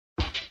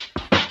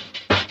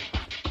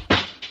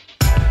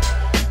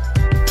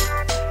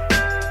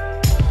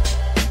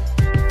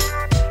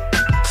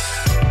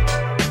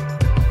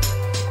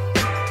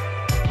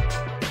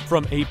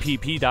From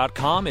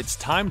APP.com, it's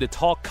time to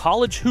talk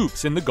college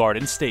hoops in the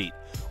Garden State.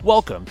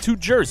 Welcome to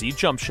Jersey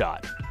Jump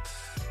Shot.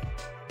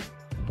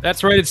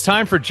 That's right, it's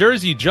time for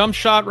Jersey Jump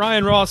Shot.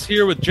 Ryan Ross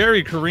here with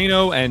Jerry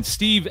Carino and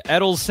Steve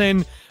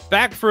Edelson.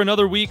 Back for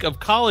another week of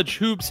college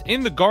hoops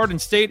in the Garden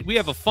State. We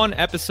have a fun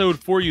episode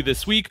for you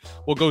this week.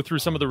 We'll go through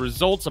some of the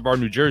results of our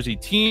New Jersey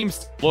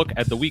teams, look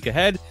at the week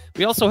ahead.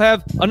 We also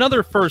have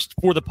another first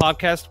for the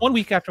podcast. 1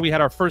 week after we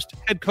had our first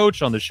head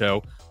coach on the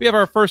show, we have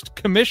our first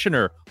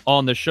commissioner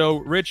on the show.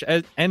 Rich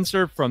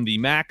Enser from the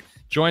MAC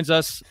joins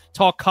us,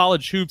 talk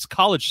college hoops,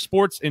 college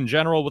sports in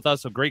general with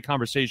us. A great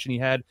conversation he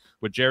had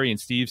with Jerry and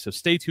Steve, so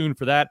stay tuned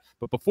for that.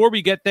 But before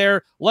we get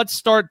there, let's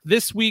start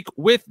this week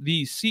with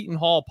the Seton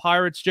Hall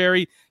Pirates,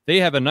 Jerry.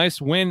 They have a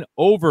nice win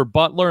over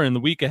Butler in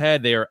the week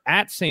ahead. They are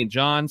at St.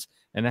 John's,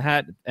 and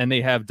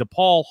they have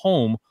DePaul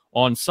home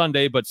on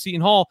Sunday, but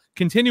Seton Hall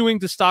continuing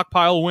to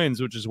stockpile wins,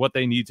 which is what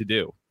they need to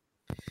do.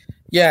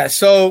 Yeah,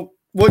 so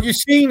what you're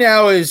seeing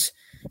now is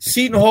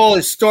Seton Hall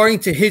is starting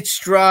to hit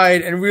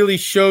stride and really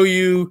show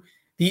you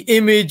the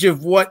image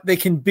of what they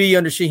can be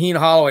under Shaheen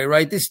Holloway,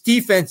 right? This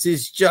defense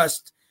is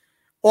just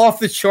off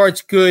the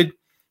charts good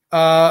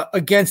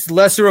against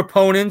lesser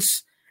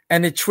opponents,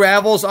 and it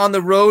travels on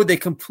the road. They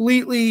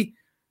completely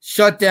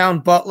shut down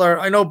Butler.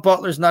 I know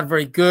Butler's not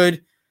very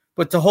good,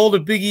 but to hold a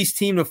Big East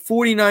team to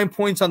 49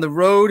 points on the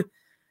road,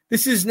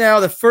 this is now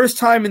the first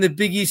time in the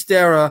Big East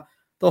era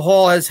the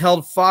Hall has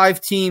held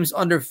 5 teams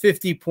under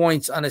 50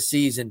 points on a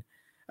season.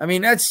 I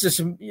mean, that's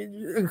just an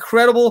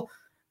incredible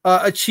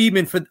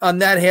achievement on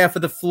that half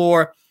of the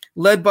floor,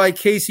 led by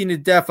Casey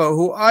Nadefa,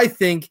 who I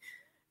think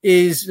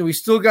we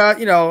still got,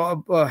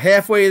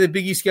 halfway of the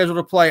Big East schedule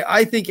to play.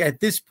 I think at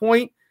this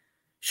point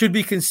should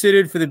be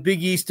considered for the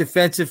Big East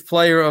Defensive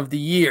Player of the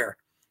Year.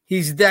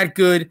 He's that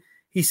good.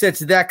 He sets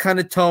that kind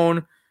of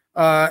tone.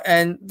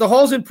 And the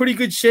Hall's in pretty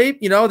good shape.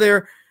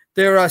 They're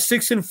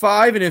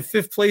 6-5 and in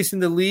 5th place in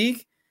the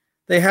league.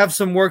 They have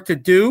some work to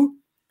do.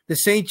 The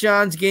St.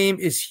 John's game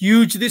is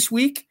huge this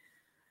week.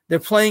 They're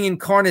playing in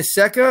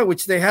Carnesecca,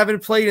 which they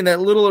haven't played in that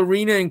little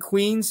arena in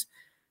Queens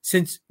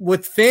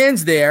with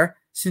fans there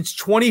since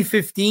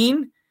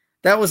 2015.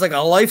 That was like a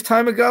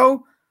lifetime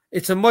ago.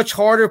 It's a much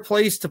harder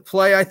place to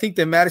play, I think,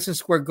 than Madison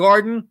Square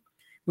Garden,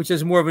 which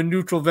has more of a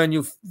neutral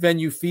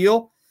venue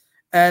feel.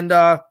 And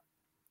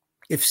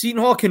if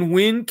Seton Hall can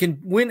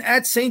win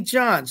at St.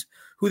 John's,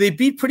 who they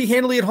beat pretty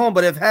handily at home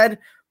but have had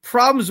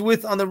problems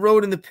with on the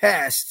road in the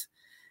past,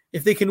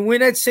 if they can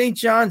win at St.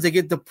 John's, they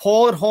get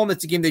DePaul at home.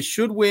 That's a game they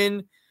should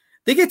win.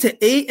 They get to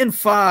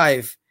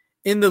 8-5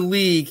 in the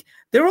league.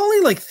 They're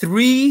only like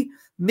 3,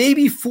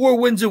 maybe 4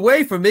 wins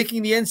away from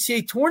making the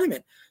NCAA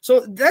tournament.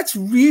 So that's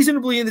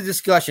reasonably in the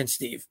discussion,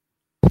 Steve.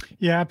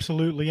 Yeah,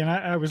 absolutely. And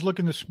I was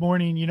looking this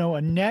morning,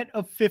 a net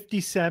of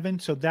 57.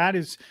 So that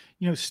is,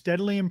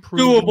 steadily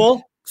improving.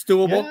 Doable. It's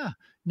doable.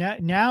 Yeah.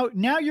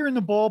 Now you're in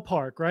the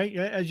ballpark, right?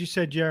 As you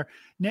said, Jer.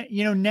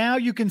 Now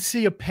you can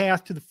see a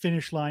path to the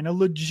finish line, a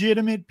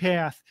legitimate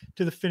path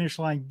to the finish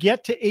line.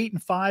 Get to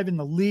 8-5 in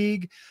the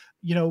league,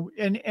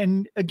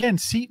 and again,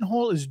 Seton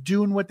Hall is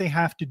doing what they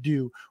have to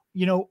do.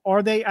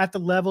 Are they at the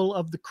level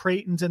of the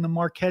Creightons and the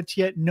Marquettes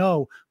yet?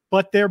 No,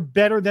 but they're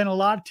better than a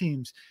lot of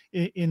teams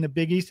in the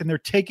Big East, and they're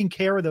taking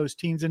care of those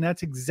teams, and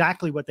that's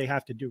exactly what they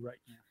have to do right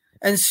now.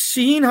 And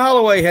Shaheen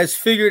Holloway has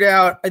figured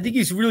out, I think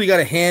he's really got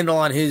a handle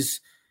on his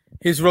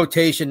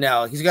rotation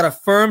now. He's got a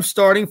firm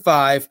starting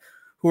 5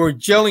 who are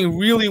gelling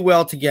really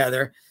well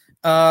together.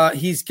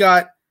 He's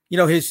got,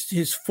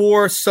 his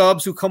 4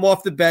 subs who come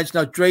off the bench.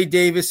 Now, Dre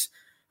Davis,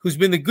 who's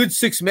been the good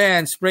 6th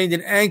man, sprained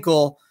an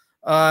ankle.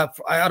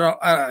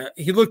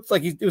 He looked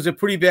like it was a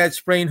pretty bad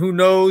sprain. Who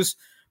knows?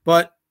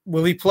 But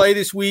will he play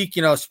this week?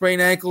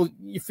 Sprained ankle,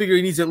 you figure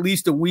he needs at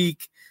least a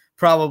week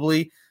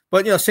probably.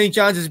 But, St.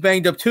 John's is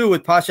banged up too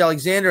with Posh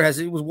Alexander.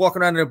 He was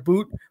walking around in a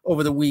boot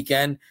over the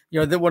weekend,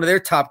 they're one of their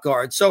top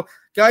guards. So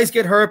guys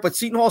get hurt, but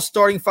Seton Hall's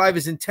starting 5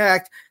 is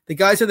intact. The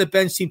guys on the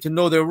bench seem to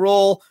know their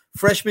role.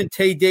 Freshman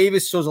Tay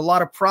Davis shows a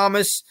lot of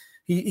promise.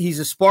 He's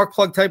a spark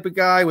plug type of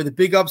guy with a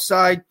big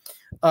upside.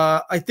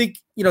 I think,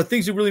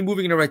 things are really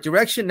moving in the right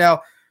direction.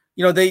 Now,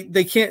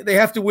 they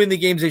have to win the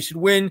games they should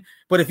win.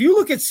 But if you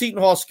look at Seton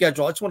Hall's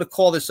schedule, I just want to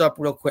call this up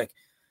real quick.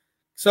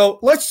 So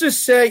let's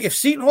just say if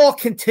Seton Hall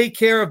can take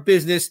care of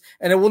business,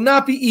 and it will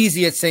not be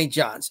easy at St.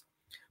 John's,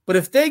 but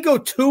if they go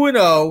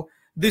 2-0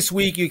 this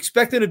week, you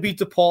expect them to beat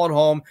DePaul at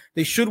home.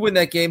 They should win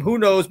that game. Who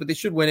knows, but they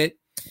should win it.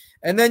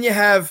 And then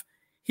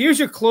here's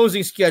your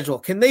closing schedule.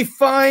 Can they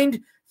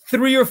find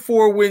 3 or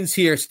 4 wins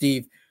here,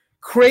 Steve?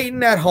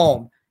 Creighton at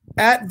home,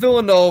 at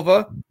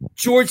Villanova,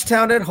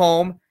 Georgetown at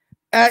home,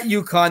 at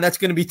UConn. That's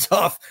going to be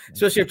tough,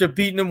 especially after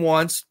beating them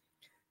once.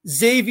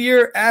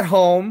 Xavier at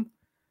home,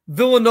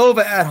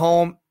 Villanova at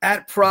home,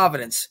 at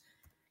Providence.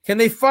 Can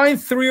they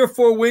find 3 or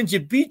 4 wins? You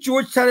beat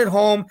Georgetown at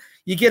home.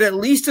 You get at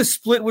least a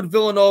split with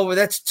Villanova.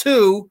 That's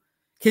 2.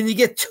 Can you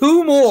get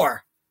 2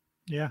 more?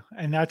 Yeah,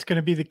 and that's going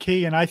to be the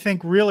key. And I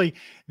think really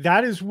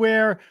that is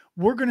where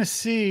we're going to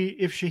see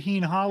if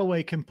Shaheen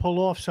Holloway can pull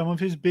off some of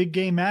his big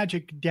game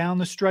magic down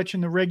the stretch in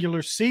the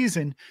regular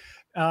season,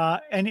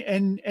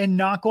 and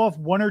knock off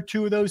one or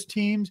two of those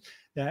teams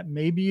that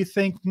maybe you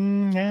think,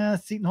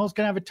 Seton Hall's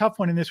going to have a tough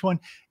one in this one.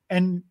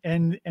 And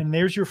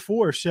there's your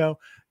 4. So,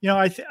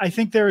 I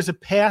think there is a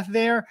path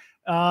there.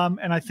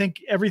 And I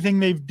think everything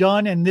they've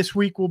done, and this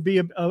week will be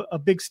a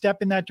big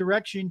step in that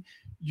direction.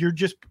 You're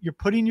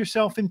putting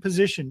yourself in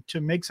position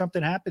to make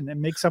something happen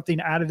and make something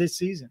out of this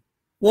season.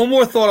 One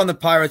more thought on the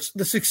Pirates,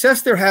 the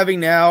success they're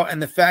having now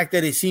and the fact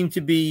that it seems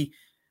to be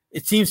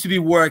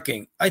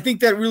working. I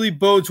think that really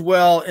bodes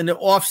well in the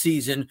off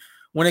season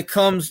when it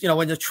comes,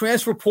 when the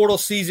transfer portal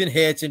season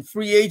hits and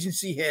free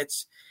agency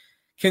hits.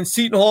 Can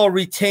Seton Hall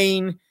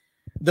retain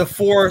the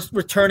 4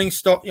 returning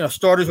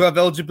starters who have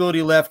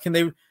eligibility left? Can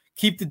they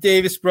keep the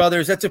Davis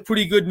brothers? That's a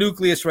pretty good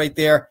nucleus right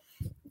there.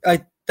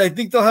 I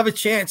think they'll have a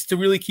chance to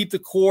really keep the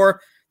core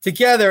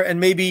together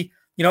and maybe,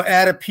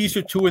 add a piece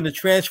or two in the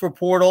transfer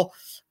portal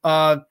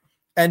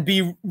and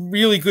be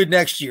really good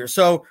next year.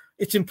 So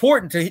it's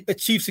important to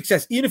achieve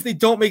success, even if they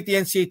don't make the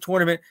NCAA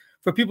tournament,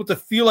 for people to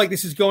feel like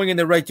this is going in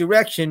the right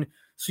direction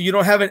so you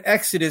don't have an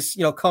exodus,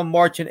 come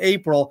March and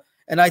April.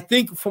 And I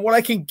think from what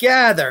I can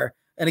gather,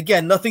 and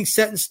again, nothing's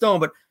set in stone,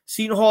 but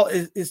Seton Hall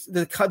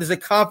there's a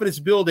confidence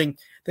building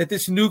that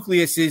this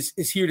nucleus is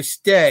here to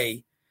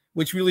stay,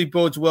 which really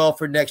bodes well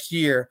for next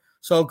year.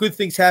 So good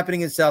things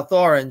happening in South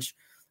Orange.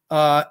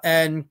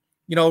 And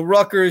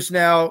Rutgers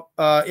now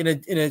in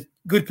a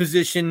good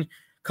position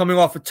coming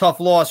off a tough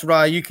loss.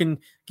 Rye, you can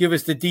give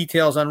us the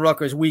details on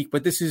Rutgers week,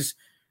 but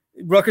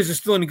Rutgers is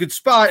still in a good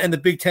spot, and the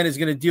Big Ten is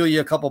going to deal you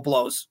a couple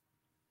blows.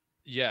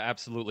 Yeah,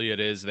 absolutely it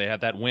is. They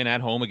had that win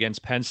at home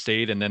against Penn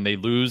State, and then they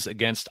lose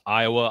against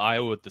Iowa.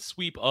 Iowa with the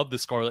sweep of the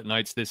Scarlet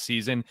Knights this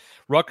season.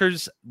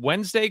 Rutgers,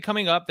 Wednesday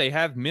coming up, they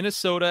have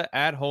Minnesota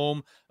at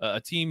home,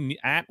 a team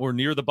at or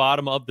near the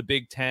bottom of the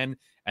Big Ten.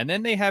 And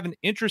then they have an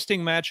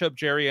interesting matchup,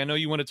 Jerry. I know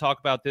you want to talk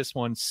about this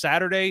one.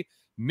 Saturday,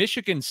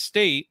 Michigan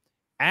State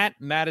at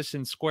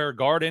Madison Square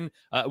Garden.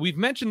 We've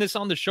mentioned this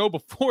on the show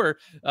before.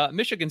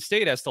 Michigan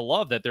State has to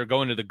love that they're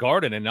going to the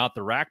Garden and not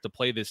the RAC to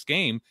play this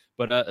game,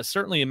 but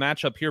certainly a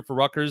matchup here for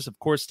Rutgers. Of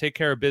course, take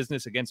care of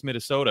business against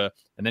Minnesota,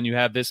 and then you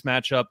have this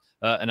matchup,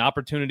 an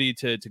opportunity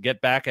to get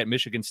back at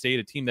Michigan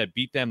State, a team that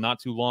beat them not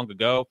too long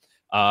ago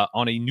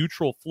on a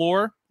neutral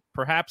floor.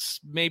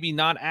 Perhaps maybe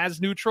not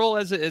as neutral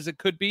as it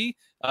could be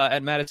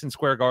at Madison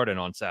Square Garden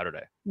on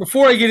Saturday.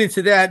 Before I get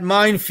into that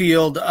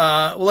minefield,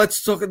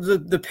 let's talk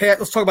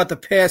about the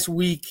past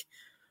week.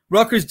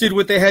 Rutgers did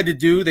what they had to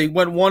do. They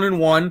went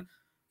 1-1.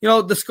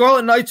 The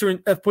Scarlet Knights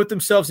have put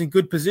themselves in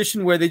good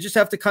position where they just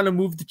have to kind of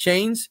move the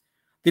chains.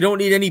 They don't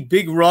need any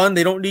big run.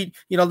 They don't need,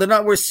 they're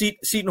not where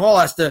Seton Hall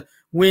has to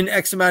win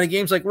X amount of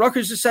games. Like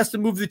Rutgers just has to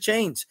move the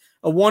chains.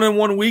 A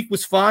 1-1 week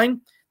was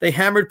fine. They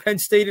hammered Penn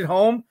State at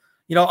home.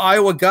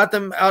 Iowa got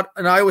them out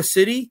in Iowa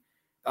City.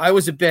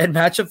 Iowa's a bad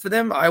matchup for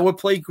them. Iowa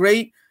played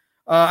great.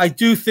 I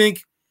do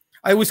think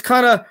I was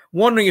kind of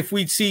wondering if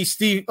we'd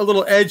see a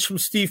little edge from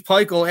Steve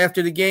Pikiell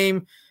after the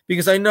game,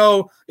 because I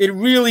know it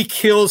really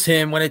kills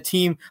him when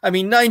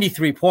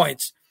 93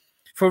 points.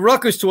 For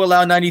Rutgers to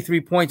allow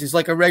 93 points is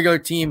like a regular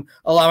team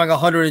allowing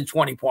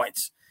 120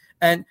 points.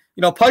 And,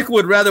 Pikiell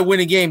would rather win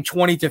a game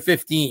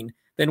 20-15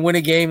 than win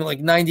a game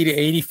like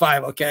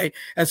 90-85, okay?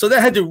 And so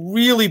that had to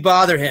really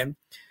bother him.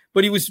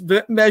 But he was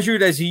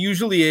measured as he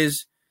usually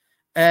is.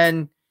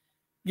 And,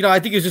 I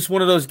think it's just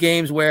one of those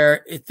games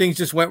where things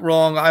just went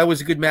wrong.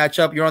 Iowa's a good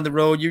matchup. You're on the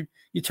road. You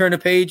turn a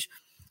page.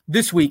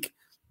 This week,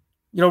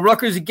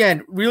 Rutgers,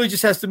 again, really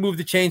just has to move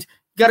the chains.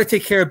 Got to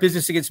take care of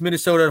business against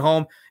Minnesota at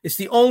home. It's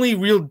the only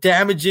real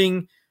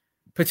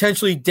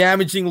potentially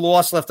damaging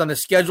loss left on the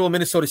schedule.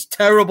 Minnesota's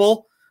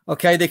terrible.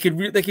 Okay, they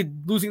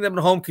could losing them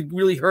at home could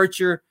really hurt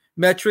your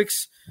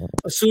metrics.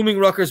 Assuming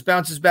Rutgers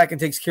bounces back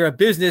and takes care of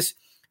business.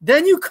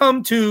 Then you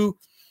come to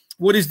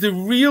what is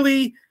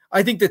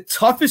I think the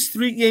toughest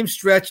 3-game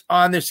stretch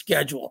on their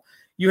schedule.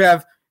 You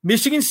have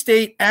Michigan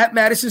State at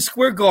Madison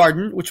Square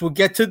Garden, which we'll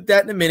get to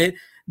that in a minute.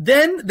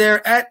 Then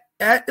they're at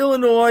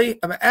Illinois,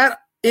 at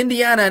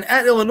Indiana and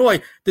at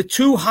Illinois, the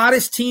two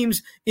hottest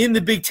teams in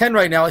the Big Ten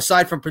right now,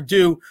 aside from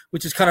Purdue,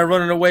 which is kind of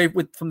running away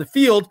from the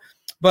field.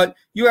 But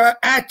you are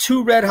at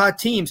two red-hot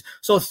teams.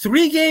 So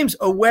 3 games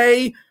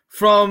away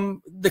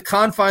from the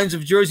confines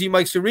of Jersey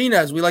Mike's Arena,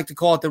 as we like to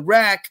call it, the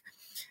RAC.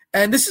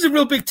 And this is a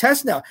real big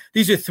test now.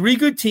 These are 3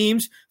 good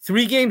teams,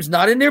 3 games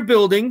not in their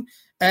building,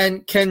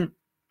 and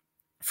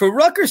for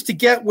Rutgers to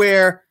get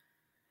where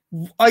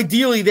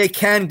ideally they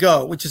can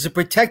go, which is a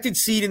protected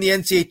seed in the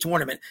NCAA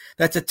tournament.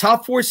 That's a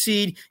top 4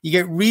 seed. You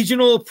get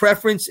regional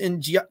preference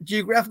and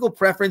geographical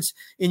preference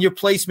in your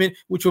placement,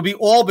 which will be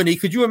Albany.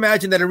 Could you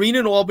imagine that arena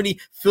in Albany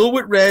filled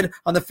with red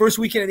on the first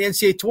weekend of the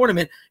NCAA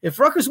tournament? If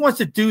Rutgers wants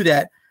to do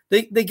that,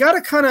 they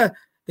got to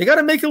they got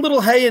to make a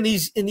little hay in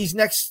these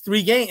next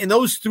 3 games, in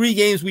those 3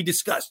 games we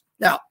discussed.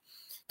 Now,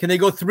 can they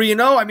go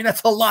 3-0?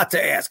 That's a lot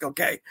to ask,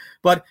 okay?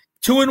 But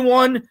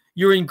 2-1,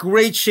 you're in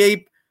great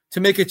shape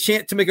to make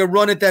a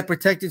run at that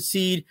protected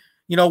seed.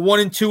 1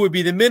 and 2 would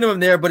be the minimum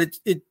there, but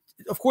it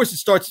of course it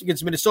starts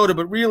against Minnesota,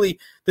 but really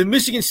the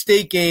Michigan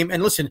State game,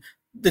 and listen,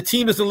 the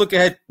team doesn't look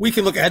ahead. We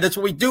can look ahead. That's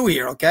what we do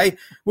here, okay?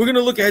 We're going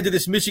to look ahead to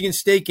this Michigan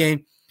State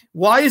game.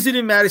 Why is it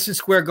in Madison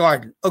Square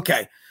Garden?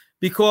 Okay,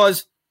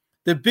 because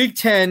the Big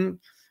Ten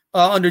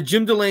under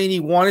Jim Delaney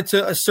wanted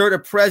to assert a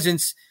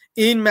presence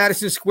in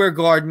Madison Square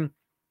Garden.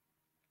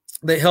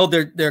 They held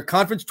their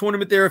conference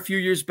tournament there a few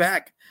years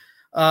back.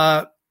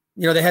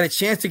 They had a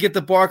chance to get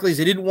the Barclays.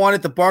 They didn't want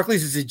it. The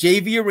Barclays is a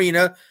JV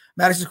arena.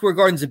 Madison Square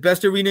Garden is the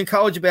best arena in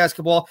college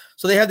basketball.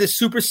 So they have this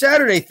Super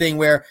Saturday thing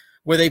where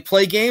they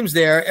play games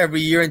there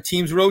every year and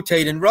teams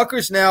rotate. And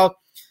Rutgers now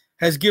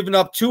has given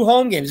up 2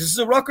 home games. This is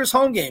a Rutgers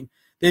home game.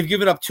 They've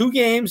given up 2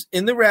 games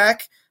in the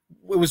RAC.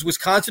 It was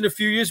Wisconsin a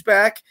few years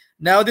back.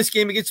 Now this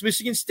game against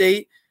Michigan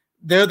State.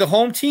 They're the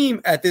home team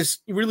at this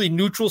really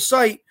neutral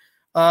site.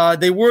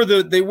 They were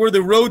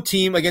the road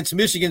team against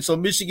Michigan, so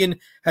Michigan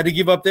had to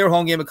give up their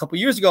home game a couple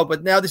years ago.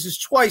 But now this is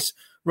twice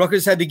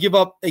Rutgers had to give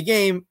up a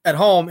game at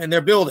home in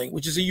their building,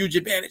 which is a huge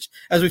advantage,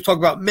 as we've talked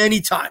about many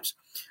times.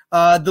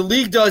 The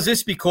league does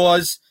this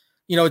because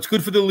it's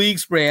good for the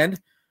league's brand.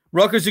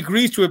 Rutgers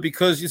agrees to it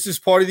because this is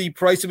part of the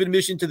price of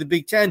admission to the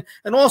Big Ten,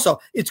 and also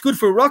it's good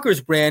for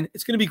Rutgers' brand.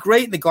 It's going to be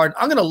great in the Garden.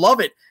 I'm going to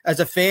love it as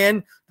a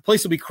fan. The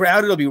place will be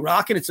crowded. It'll be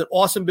rocking. It's an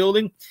awesome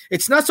building.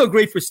 It's not so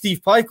great for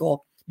Steve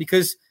Peichel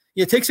because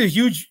it takes a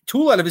huge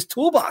tool out of his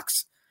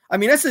toolbox. I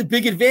mean, that's a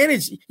big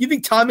advantage. You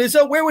think Tom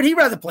Izzo, where would he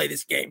rather play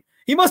this game?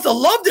 He must have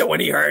loved it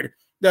when he heard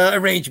the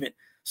arrangement.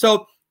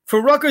 So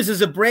for Rutgers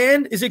as a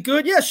brand, is it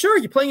good? Yeah, sure.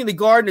 You're playing in the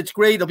Garden. It's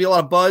great. There'll be a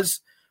lot of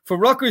buzz. For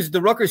Rutgers,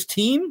 the Rutgers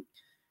team,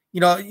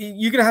 you're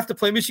going to have to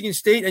play Michigan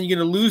State, and you're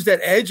going to lose that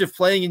edge of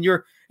playing in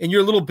your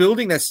little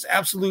building that's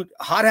absolute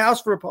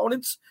hothouse for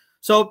opponents.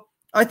 So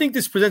I think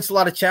this presents a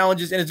lot of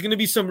challenges, and it's going to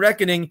be some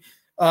reckoning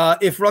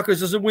if Rutgers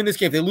doesn't win this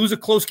game. If they lose a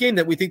close game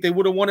that we think they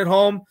would have won at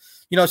home.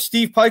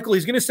 Steve Peichel,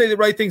 he's going to say the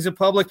right things in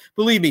public.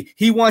 Believe me,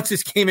 he wants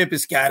this game in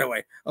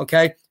Piscataway,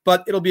 okay?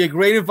 But it'll be a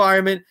great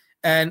environment,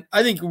 and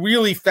I think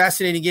really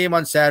fascinating game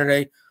on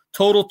Saturday.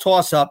 Total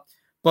toss-up.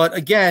 But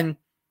again,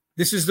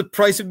 this is the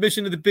price of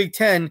admission to the Big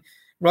Ten.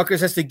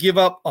 Rutgers has to give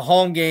up a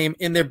home game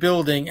in their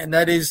building, and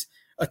that is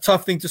a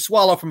tough thing to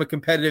swallow from a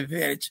competitive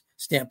advantage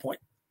standpoint.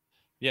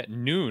 Yeah,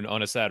 noon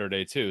on a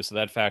Saturday too, so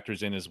that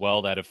factors in as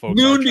well. That if folks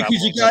noon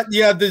because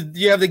you have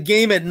the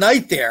game at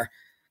night there.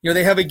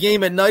 They have a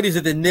game at night. Is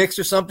it the Knicks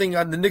or something?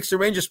 The Knicks or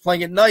Rangers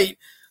playing at night,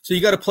 so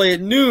you got to play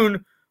at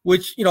noon,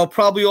 which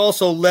probably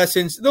also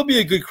lessens. There'll be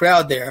a good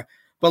crowd there,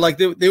 but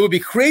they would be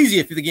crazy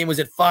if the game was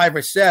at 5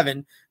 or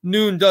 7.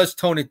 Noon does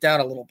tone it down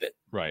a little bit.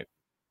 Right.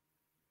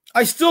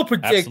 I still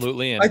predict.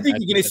 Absolutely, I think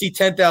you're going to see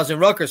 10,000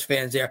 Rutgers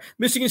fans there.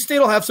 Michigan State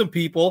will have some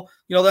people.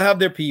 They'll have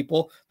their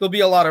people. There'll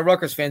be a lot of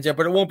Rutgers fans there,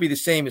 but it won't be the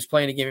same as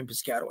playing a game in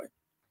Piscataway.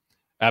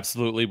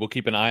 Absolutely. We'll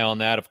keep an eye on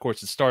that. Of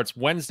course, it starts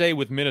Wednesday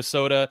with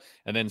Minnesota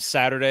and then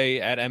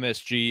Saturday at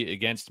MSG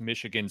against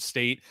Michigan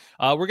State.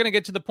 We're going to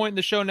get to the point in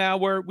the show now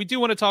where we do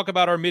want to talk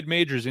about our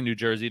mid-majors in New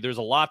Jersey. There's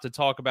a lot to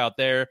talk about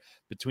there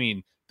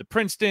between the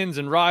Princetons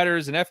and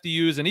Riders and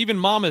FDUs and even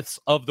Monmouths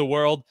of the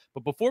world.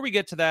 But before we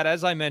get to that,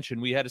 as I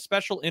mentioned, we had a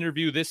special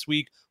interview this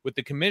week with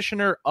the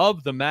commissioner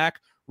of the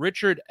MAC,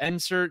 Richard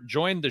Enser,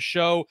 joined the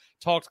show,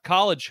 talked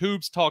college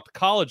hoops, talked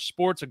college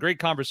sports, a great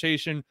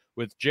conversation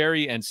with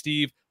Jerry and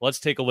Steve. Let's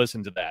take a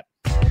listen to that.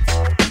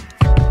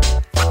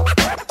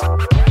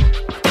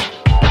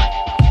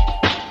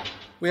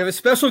 We have a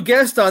special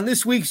guest on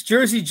this week's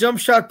Jersey Jump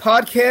Shot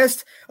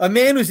podcast, a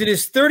man who's in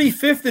his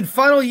 35th and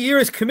final year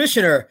as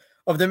commissioner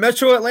of the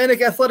Metro Atlantic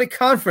Athletic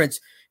Conference,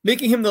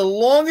 making him the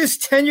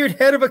longest tenured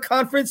head of a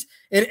conference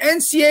in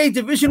NCAA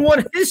Division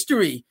I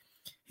history.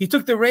 He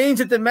took the reins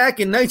at the MAC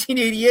in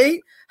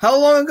 1988. How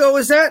long ago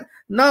was that?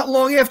 Not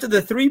long after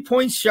the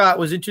three-point shot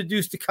was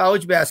introduced to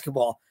college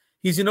basketball.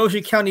 He's an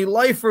Ocean County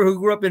lifer who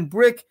grew up in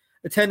Brick,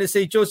 attended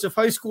St. Joseph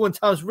High School in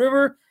Toms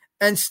River,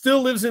 and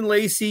still lives in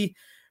Lacey.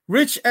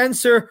 Rich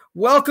Enser,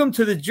 welcome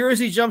to the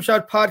Jersey Jump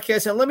Shot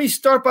podcast. And let me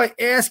start by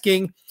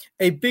asking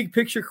a big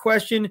picture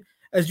question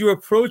as you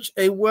approach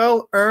a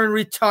well-earned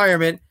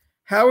retirement.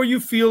 How are you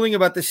feeling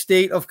about the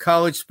state of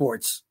college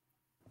sports?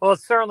 Well,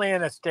 it's certainly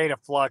in a state of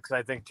flux,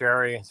 I think,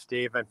 Jerry and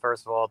Steve. And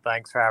first of all,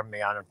 thanks for having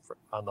me on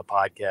the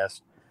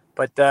podcast.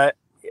 But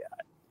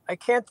I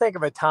can't think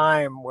of a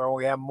time where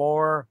we have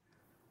more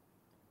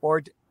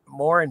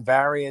in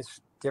various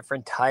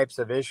different types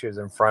of issues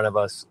in front of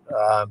us.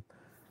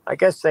 I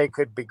guess they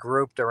could be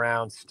grouped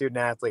around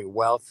student-athlete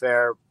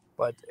welfare,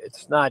 but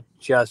it's not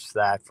just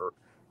that.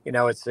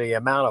 It's the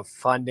amount of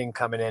funding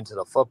coming into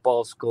the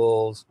football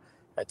schools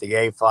at the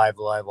A5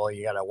 level.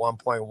 You got a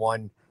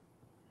 $1.1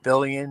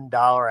 billion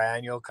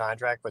annual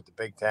contract with the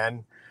Big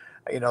Ten.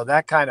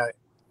 That kind of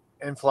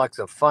influx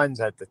of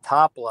funds at the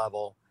top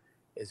level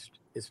is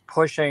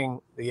pushing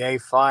the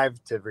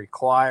A5 to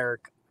require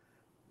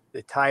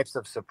the types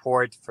of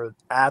support for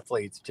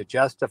athletes to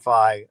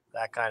justify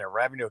that kind of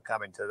revenue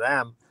coming to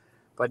them.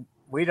 But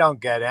we don't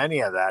get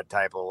any of that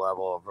type of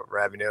level of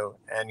revenue,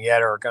 and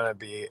yet are going to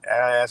be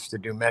asked to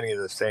do many of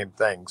the same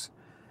things.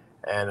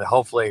 And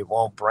hopefully it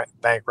won't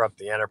bankrupt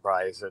the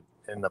enterprise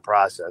in the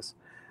process.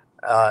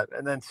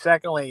 And then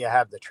secondly, you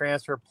have the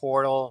transfer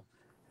portal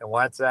and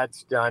what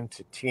that's done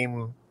to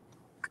team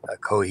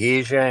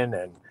cohesion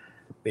and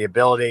the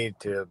ability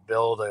to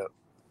build a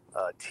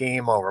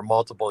team over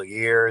multiple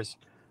years.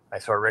 I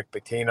saw Rick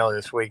Pitino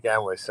this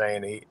weekend was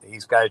saying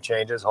he's got to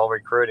change his whole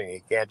recruiting.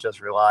 He can't just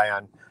rely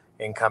on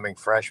incoming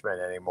freshmen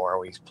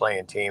anymore. He's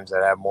playing teams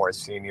that have more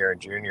senior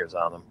and juniors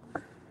on them.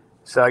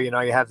 So, you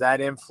have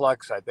that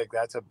influx. I think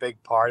that's a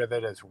big part of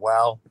it as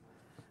well.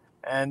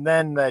 And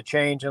then the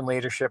change in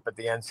leadership at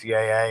the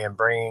NCAA and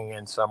bringing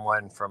in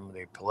someone from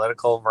the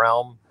political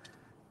realm.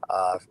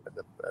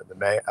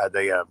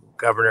 The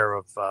governor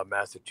of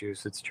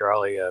Massachusetts,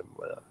 Charlie,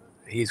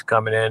 he's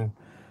coming in.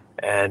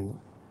 And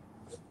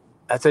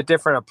that's a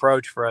different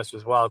approach for us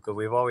as well, because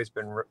we've always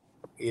been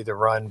either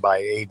run by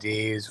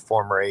ADs,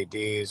 former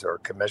ADs, or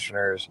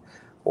commissioners,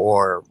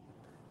 or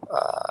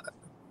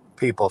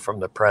people from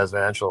the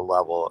presidential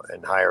level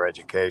in higher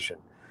education.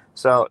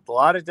 So a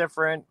lot of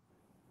different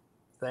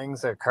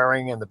things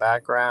occurring in the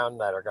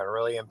background that are going to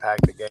really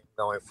impact the game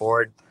going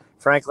forward.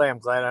 Frankly, I'm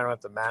glad I don't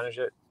have to manage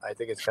it. I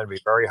think it's going to be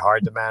very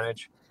hard to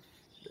manage.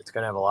 It's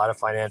going to have a lot of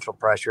financial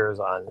pressures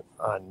on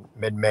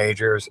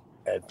mid-majors,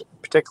 and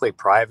particularly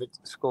private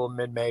school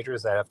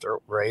mid-majors that have to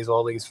raise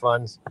all these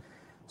funds.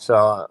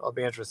 So it'll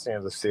be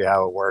interesting to see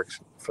how it works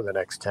for the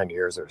next 10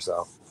 years or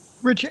so.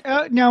 Rich,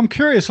 now I'm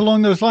curious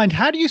along those lines,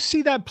 how do you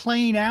see that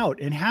playing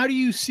out, and how do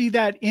you see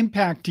that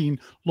impacting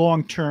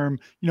long-term,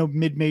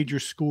 mid-major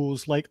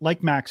schools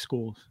like MAC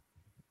schools?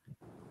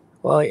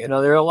 Well,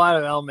 there are a lot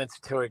of elements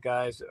to it,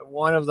 guys.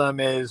 One of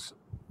them is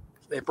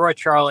they brought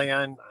Charlie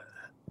in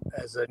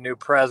as a new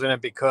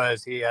president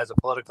because he has a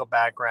political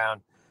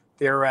background.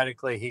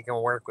 Theoretically, he can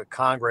work with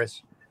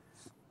Congress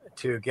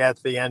to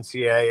get the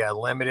NCAA a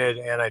limited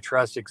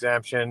antitrust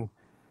exemption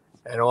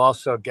and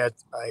also get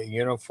a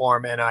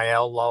uniform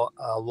NIL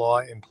law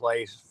in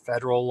place,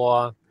 federal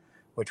law,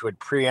 which would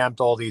preempt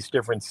all these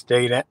different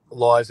state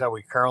laws that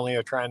we currently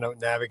are trying to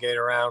navigate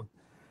around.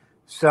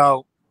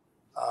 So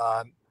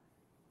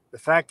the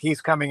fact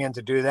he's coming in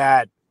to do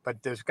that,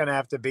 but there's going to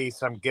have to be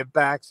some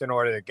givebacks in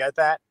order to get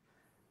that.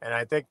 And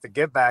I think the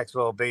givebacks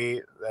will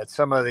be that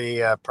some of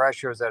the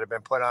pressures that have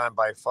been put on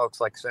by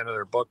folks like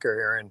Senator Booker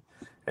here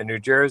in New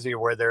Jersey,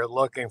 where they're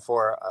looking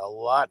for a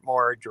lot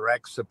more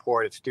direct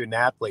support of student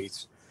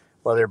athletes,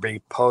 whether it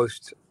be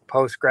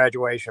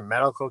post-graduation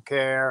medical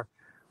care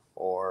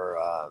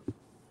or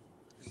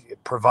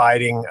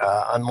providing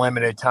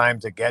unlimited time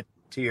to get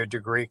to your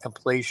degree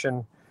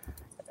completion,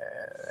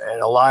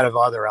 and a lot of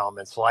other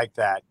elements like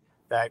that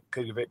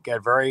could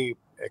get very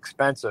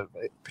expensive,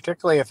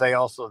 particularly if they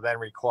also then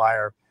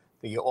require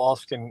the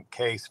Alston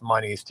case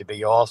monies to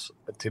be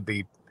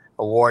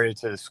awarded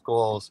to the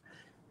schools,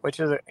 which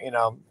is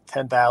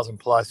 $10,000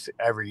 plus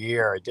every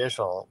year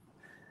additional.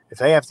 If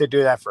they have to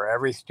do that for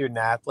every student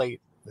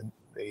athlete,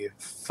 the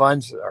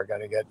funds are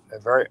going to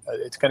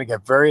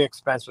get very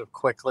expensive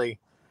quickly,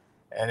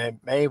 and it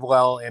may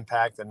well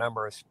impact the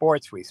number of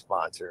sports we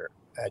sponsor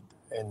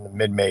in the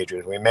mid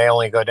majors. We may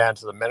only go down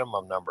to the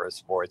minimum number of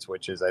sports,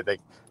 which is I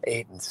think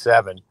 8 and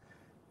 7.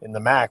 In the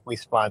MAC, we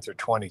sponsor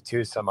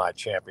 22 some odd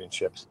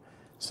championships.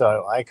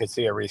 So I could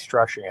see a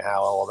restructuring of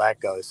how all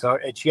that goes. So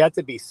it's yet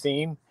to be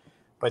seen,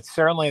 but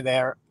certainly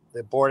the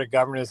Board of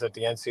Governors at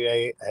the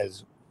NCAA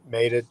has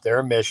made it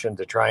their mission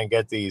to try and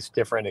get these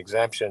different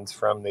exemptions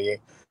from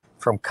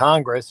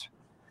Congress.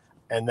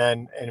 And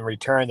then in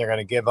return, they're going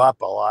to give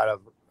up a lot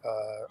of,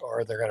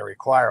 or they're going to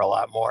require a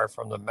lot more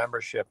from the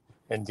membership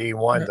in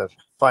D1 to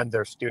fund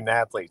their student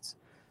athletes.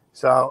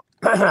 So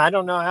I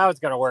don't know how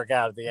it's going to work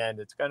out at the end.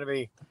 It's going to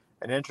be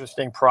an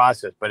interesting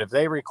process, but if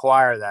they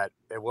require that,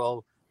 it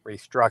will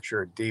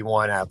restructure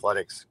D1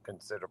 athletics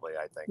considerably,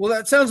 I think. Well,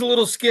 that sounds a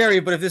little scary,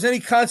 but if there's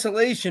any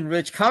consolation,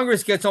 Rich,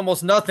 Congress gets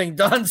almost nothing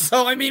done.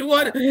 So, I mean,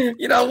 what are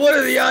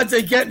the odds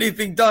they get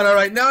anything done? All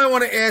right, now I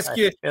want to ask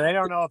you. They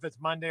don't know if it's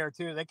Monday or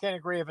Tuesday. They can't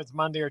agree if it's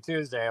Monday or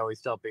Tuesday. I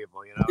always tell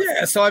people,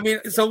 Yeah, so, I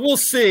mean, we'll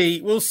see.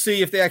 We'll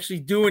see if they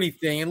actually do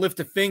anything and lift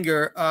a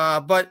finger.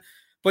 But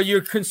your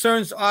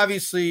concerns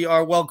obviously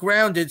are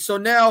well-grounded. So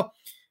now,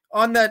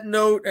 on that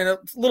note, and a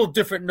little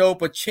different note,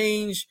 but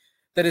change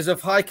that is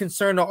of high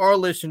concern to our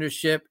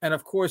listenership and,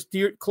 of course,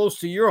 close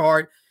to your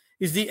heart,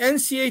 is the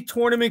NCAA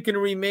tournament going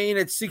to remain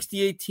at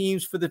 68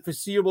 teams for the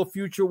foreseeable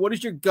future? What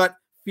is your gut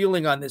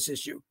feeling on this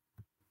issue?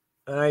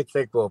 I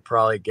think we'll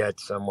probably get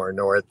somewhere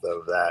north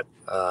of that.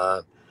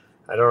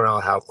 I don't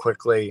know how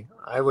quickly.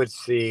 I would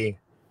see,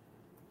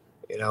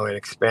 an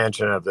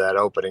expansion of that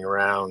opening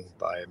round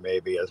by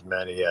maybe as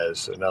many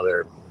as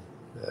another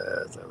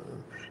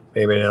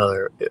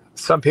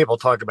some people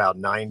talk about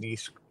 90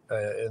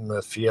 in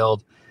the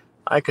field.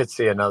 I could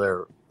see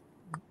another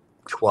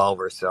 12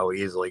 or so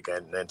easily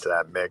getting into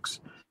that mix.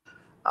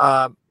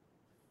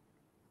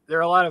 There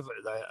are a lot of,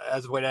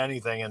 as with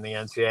anything in the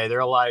NCAA, there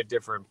are a lot of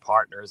different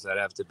partners that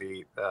have to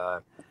be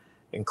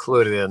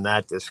included in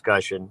that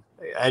discussion.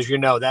 As you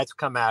know, that's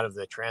come out of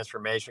the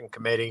Transformation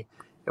Committee.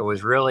 It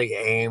was really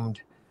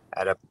aimed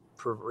at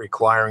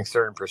requiring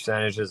certain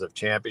percentages of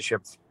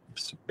championships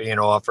being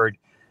offered.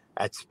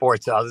 at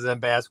sports other than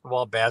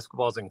basketball.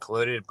 Basketball's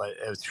included, but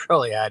it's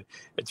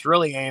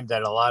really aimed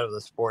at a lot of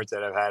the sports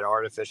that have had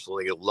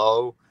artificially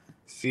low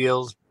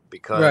fields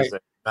because Right. they're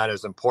not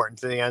as important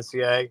to the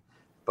NCAA.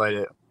 But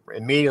it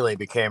immediately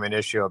became an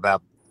issue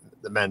about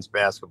the men's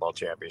basketball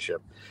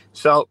championship.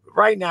 So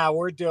right now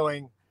we're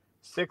doing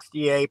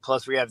 68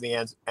 plus we have the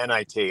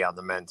NIT on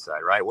the men's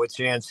side, right? Which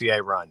the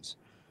NCAA runs.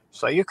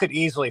 So you could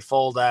easily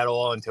fold that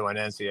all into an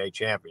NCAA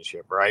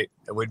championship, right?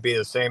 It would be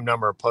the same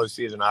number of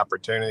postseason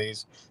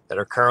opportunities that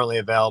are currently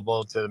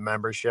available to the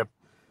membership.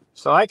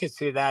 So I could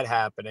see that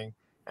happening.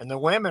 And the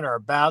women are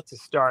about to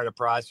start a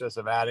process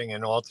of adding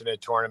an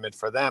alternate tournament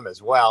for them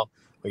as well.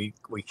 We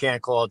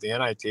can't call it the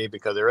NIT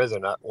because there is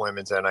a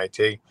women's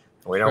NIT.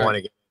 We don't want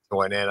to get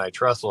into an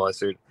antitrust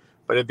lawsuit,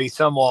 but it'd be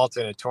some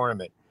alternate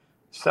tournament.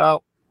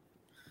 So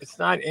it's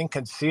not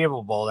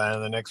inconceivable that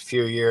in the next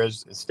few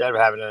years, instead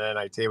of having an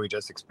NIT, we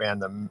just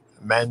expand the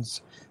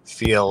men's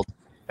field,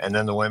 and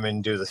then the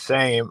women do the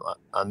same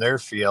on their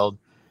field,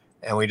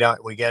 and we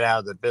get out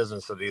of the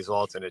business of these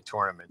alternate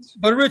tournaments.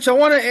 But Rich, I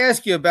want to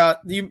ask you about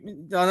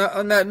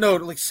on that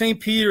note, like St.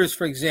 Peter's,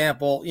 for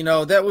example.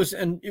 That was,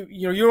 and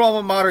your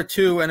alma mater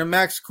too, and a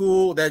MAC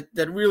school that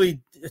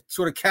really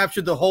sort of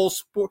captured the whole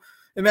sport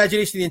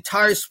imagination, the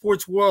entire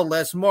sports world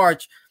last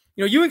March.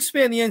 You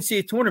expand the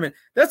NCAA tournament.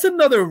 That's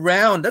another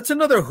round. That's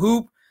another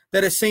hoop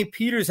that a St.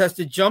 Peter's has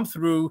to jump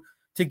through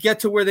to get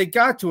to where they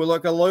got to,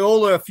 like a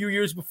Loyola a few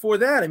years before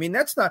that. I mean,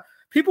 that's not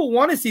 – people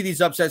want to see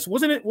these upsets.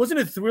 Wasn't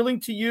it thrilling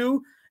to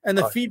you and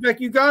the feedback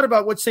you got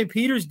about what St.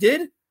 Peter's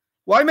did?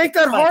 Why make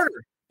that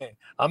harder?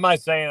 I'm not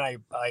saying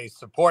I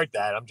support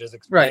that. I'm just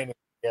explaining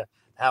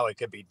how it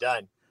could be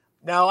done.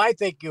 Now, I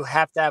think you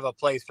have to have a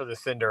place for the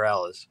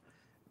Cinderellas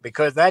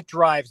because that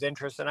drives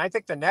interest, and I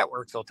think the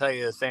networks will tell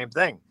you the same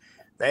thing.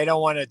 They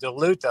don't want to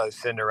dilute those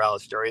Cinderella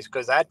stories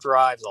because that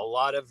drives a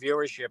lot of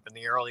viewership in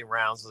the early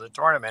rounds of the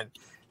tournament.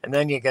 And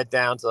then you get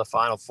down to the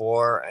Final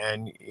Four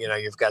and,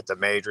 you've got the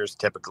majors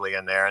typically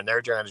in there and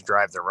they're trying to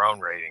drive their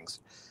own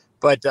ratings.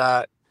 But,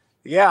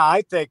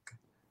 I think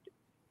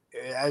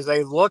as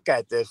they look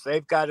at this,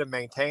 they've got to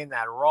maintain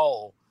that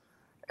role.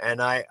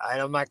 And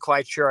I'm not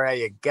quite sure how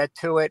you get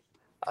to it.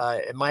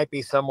 It might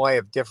be some way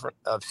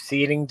of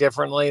seeding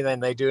differently than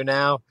they do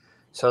now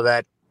so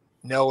that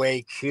no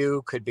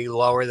AQ could be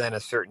lower than a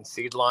certain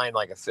seed line,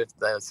 like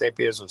St.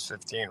 Peter's was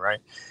 15, right?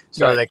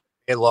 So they could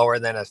be lower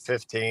than a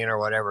 15 or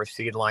whatever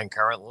seed line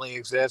currently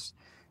exists,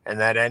 and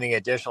that any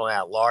additional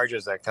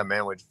at-larges that come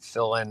in would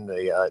fill in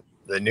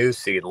the new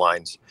seed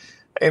lines.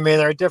 I mean,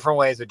 there are different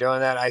ways of doing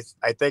that.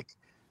 I think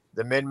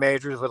the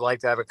mid-majors would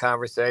like to have a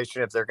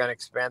conversation if they're going to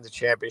expand the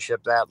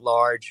championship that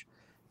large,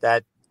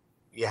 that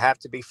you have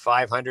to be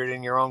 500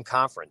 in your own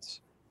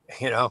conference,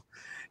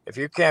 If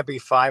you can't be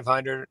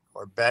 500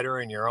 or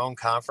better in your own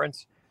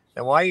conference,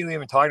 then why are you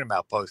even talking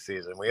about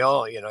postseason? We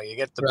all, you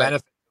get the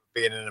benefit of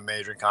being in a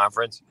major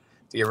conference.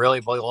 Do you really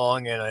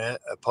belong in a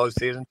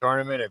postseason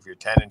tournament if you're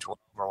 10 and 12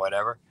 or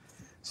whatever?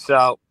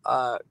 So,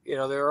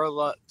 there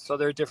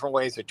are different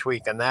ways of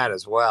tweaking that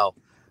as well.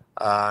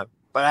 But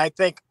I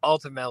think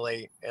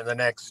ultimately in the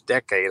next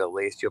decade, at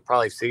least, you'll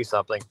probably see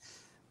something.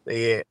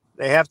 They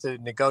have to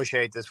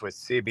negotiate this with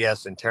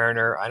CBS and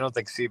Turner. I don't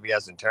think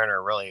CBS and Turner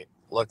are really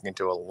looking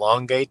to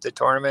elongate the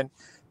tournament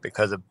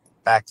because it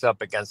backs up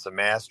against the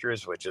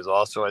Masters, which is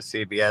also a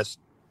CBS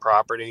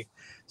property.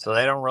 So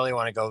they don't really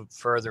want to go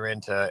further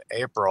into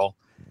April.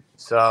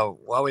 So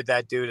what would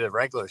that do to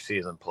regular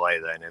season play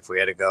then if we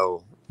had to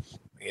go,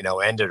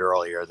 end it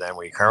earlier than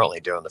we currently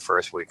do in the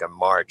first week of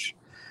March?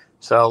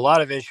 So a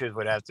lot of issues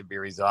would have to be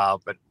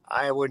resolved, but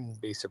I wouldn't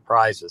be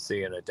surprised to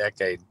see in a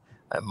decade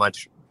a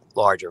much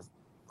larger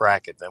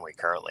bracket than we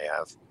currently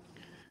have.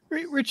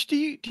 Rich,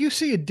 do you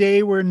see a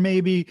day where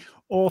maybe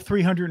all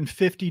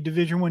 350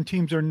 Division I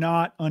teams are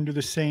not under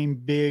the same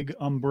big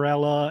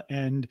umbrella,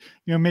 and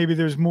maybe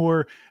there's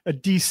more a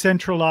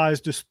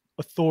decentralized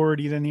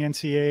authority than the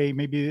NCAA?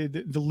 Maybe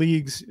the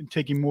leagues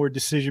taking more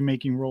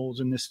decision-making roles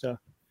in this stuff.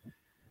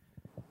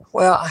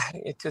 Well,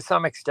 to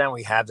some extent,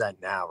 we have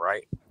that now,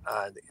 right?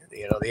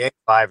 The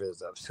A5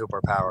 is a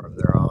superpower of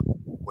their own,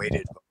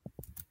 weighted.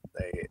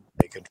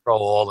 They control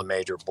all the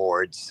major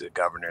boards, the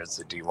governors,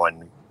 the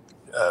D1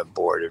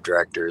 board of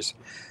directors.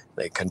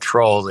 They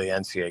control the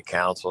NCAA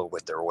council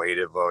with their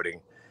weighted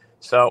voting.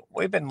 So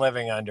we've been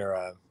living under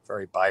a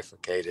very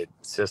bifurcated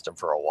system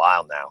for a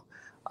while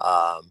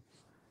now.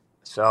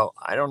 So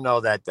I don't know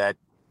that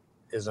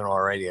isn't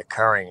already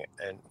occurring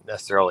and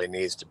necessarily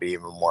needs to be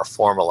even more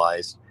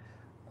formalized.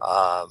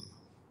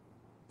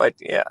 But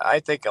yeah, I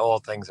think all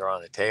things are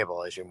on the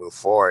table as you move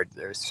forward.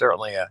 There's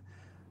certainly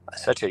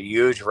such a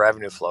huge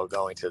revenue flow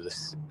going to the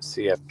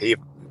CFP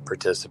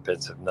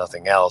participants, if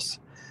nothing else.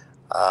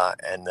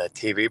 And the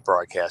TV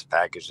broadcast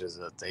packages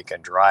that they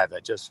can drive,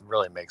 that just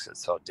really makes it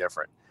so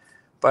different.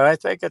 But I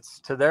think it's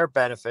to their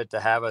benefit to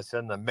have us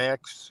in the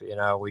mix.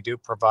 We do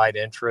provide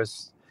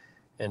interest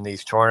in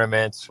these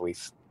tournaments.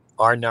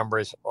 Our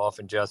numbers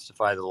often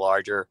justify the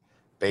larger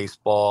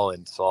baseball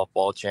and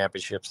softball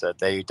championships that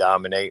they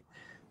dominate.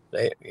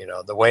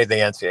 The way the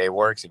NCAA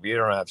works, if you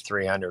don't have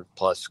 300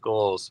 plus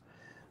schools,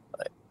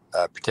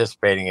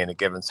 participating in a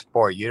given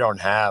sport, you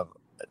don't have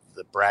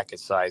the bracket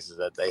sizes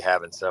that they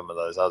have in some of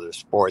those other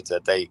sports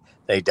that they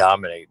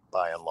dominate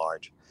by and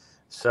large.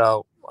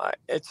 So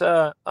it's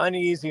a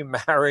uneasy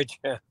marriage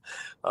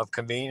of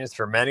convenience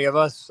for many of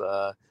us.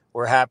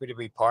 We're happy to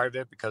be part of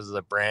it because of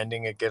the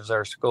branding it gives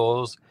our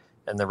schools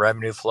and the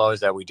revenue flows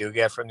that we do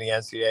get from the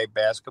NCAA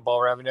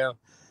basketball revenue.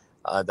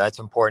 That's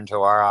important to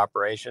our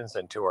operations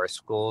and to our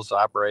schools'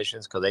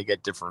 operations because they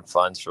get different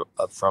funds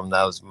from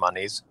those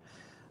monies.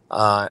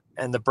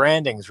 And the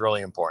branding is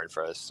really important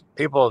for us.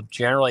 People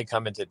generally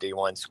come into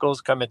D1.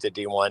 Schools come into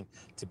D1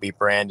 to be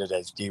branded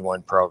as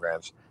D1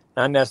 programs,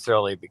 not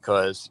necessarily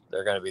because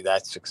they're going to be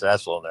that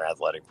successful in their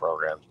athletic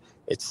programs.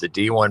 It's the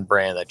D1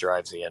 brand that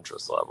drives the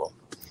interest level.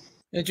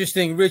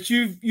 Interesting. Rich,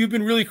 you've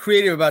been really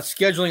creative about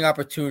scheduling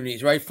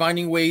opportunities, right?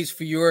 Finding ways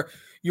for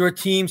your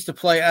teams to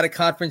play out of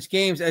conference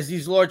games as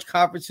these large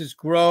conferences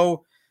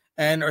grow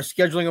and are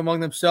scheduling among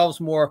themselves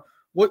more.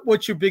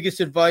 What's your biggest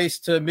advice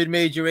to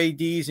mid-major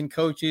ADs and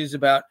coaches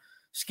about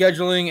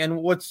scheduling, and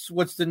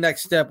what's the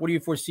next step? What do you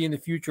foresee in the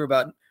future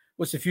about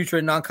what's the future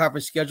of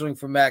non-conference scheduling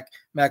for MAC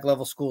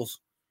level schools?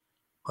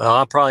 Well,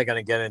 I'm probably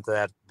going to get into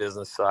that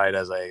business side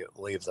as I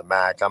leave the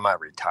MAC. I'm not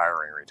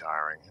retiring.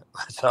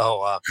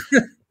 So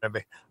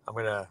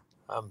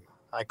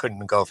I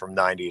couldn't go from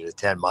 90 to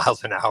 10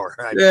 miles an hour.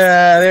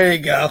 Yeah, there you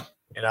go.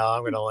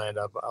 I'm going to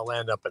I'll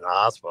land up in a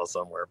hospital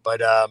somewhere.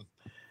 But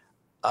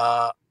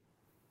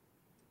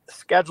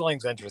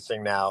scheduling's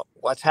interesting now.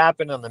 What's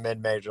happened on the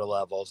mid-major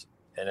levels,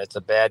 and it's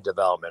a bad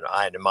development,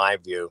 in my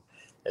view,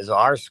 is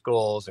our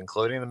schools,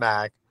 including the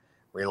MAC,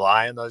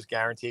 rely on those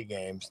guarantee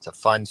games to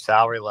fund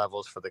salary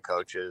levels for the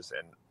coaches,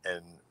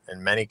 and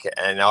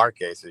in our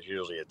cases,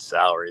 usually it's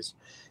salaries.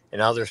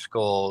 In other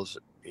schools,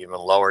 even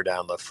lower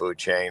down the food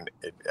chain,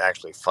 it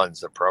actually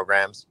funds the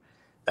programs.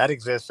 That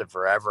existed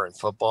forever in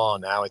football,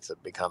 and now it's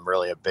become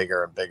really a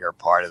bigger and bigger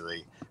part of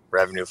the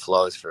revenue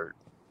flows for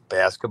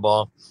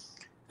basketball.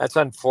 That's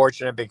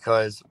unfortunate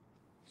because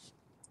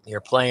you're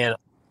playing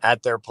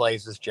at their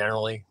places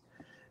generally,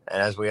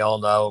 and as we all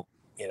know,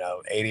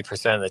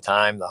 80% of the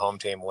time the home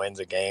team wins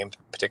a game,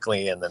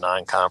 particularly in the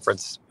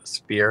non-conference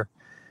sphere.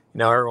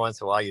 Every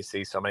once in a while you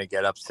see somebody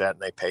get upset and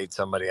they paid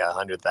somebody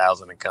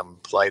 $100,000 to come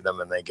play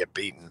them and they get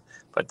beaten,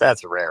 but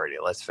that's a rarity.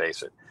 Let's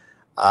face it.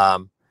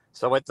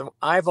 So what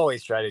I've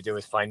always tried to do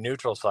is find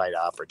neutral site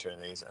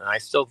opportunities, and I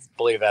still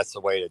believe that's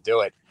the way to do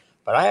it.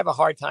 But I have a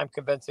hard time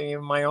convincing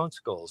even my own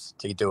schools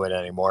to do it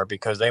anymore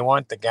because they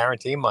want the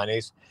guarantee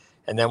monies,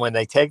 and then when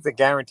they take the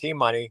guarantee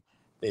money,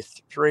 the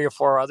 3 or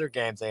 4 other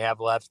games they have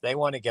left, they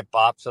want to get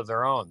bops of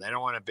their own. They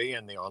don't want to be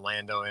in the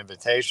Orlando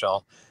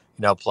Invitational,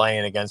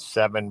 playing against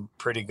 7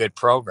 pretty good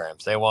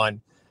programs. They want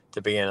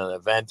to be in an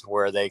event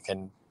where they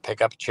can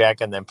pick up a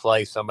check and then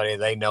play somebody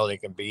they know they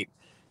can beat,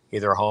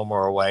 either home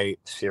or away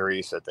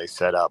series that they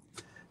set up.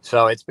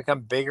 So it's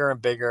become bigger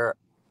and bigger,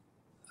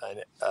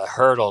 a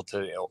hurdle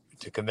to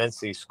convince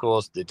these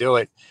schools to do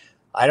it.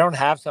 I don't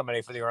have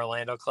somebody for the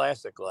Orlando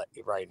Classic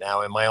right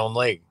now in my own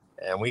league,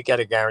 and we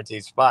get a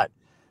guaranteed spot.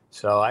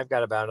 So I've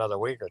got about another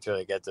week or two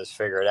to get this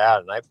figured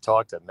out, and I've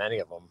talked to many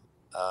of them.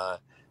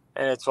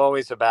 And it's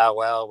always about,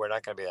 well, we're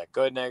not going to be that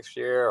good next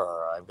year,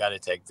 or I've got to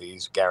take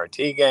these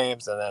guarantee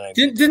games. And then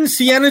didn't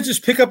Siena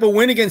just pick up a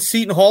win against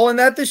Seton Hall in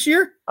that this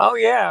year? Oh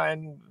yeah,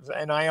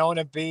 and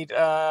Iona beat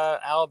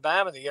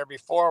Alabama the year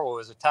before, who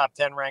was a top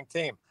 10 ranked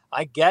team.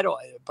 I get it,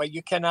 but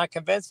you cannot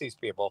convince these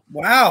people.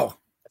 Wow.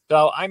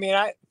 So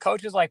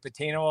coaches like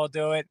Pitino will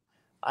do it.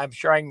 I'm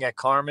sure I can get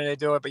Carmen to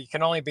do it, but you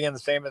can only be in the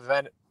same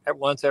event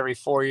once every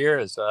 4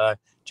 years.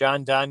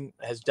 John Dunn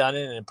has done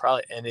it,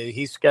 and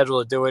he's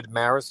scheduled to do it in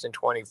Marist in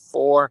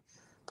 24,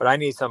 but I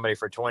need somebody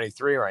for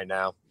 23 right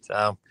now.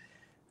 So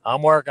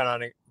I'm working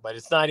on it, but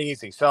it's not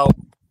easy. So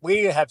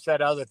we have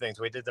said other things.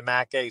 We did the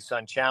Mackay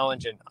Sun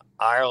Challenge in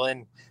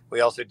Ireland.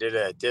 We also did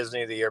it at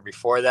Disney the year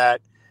before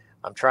that.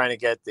 I'm trying to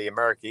get the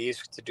America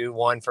East to do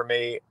one for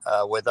me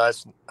with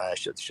us. I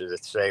should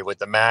say with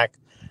the MAC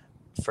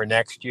for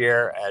next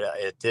year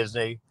at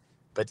Disney.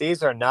 But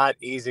these are not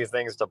easy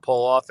things to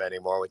pull off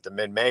anymore with the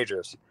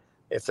mid-majors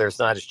if there's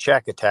not a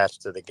check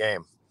attached to the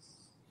game.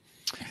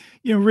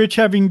 Rich,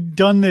 having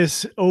done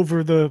this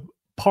over the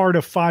part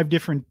of 5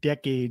 different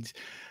decades,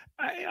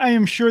 I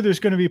am sure there's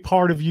going to be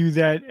part of you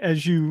that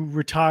as you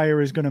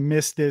retire is going to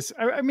miss this.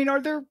 I mean, are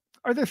there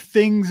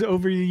things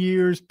over the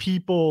years,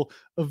 people,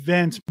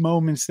 events,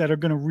 moments that are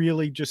going to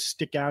really just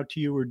stick out to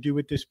you or do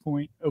at this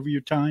point over your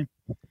time?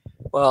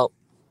 Well,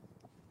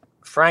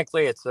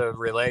 frankly, it's the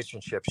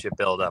relationships you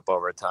build up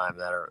over time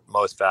that are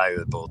most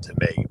valuable to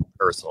me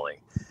personally.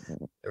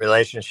 The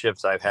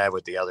relationships I've had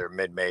with the other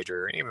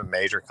mid-major and even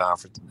major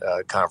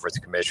conference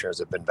commissioners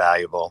have been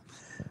valuable.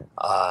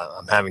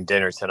 I'm having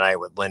dinner tonight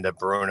with Linda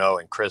Bruno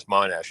and Chris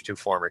Monash, 2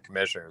 former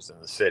commissioners in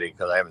the city,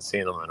 because I haven't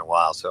seen them in a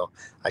while. So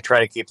I try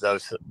to keep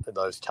those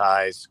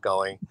ties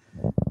going.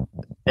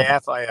 The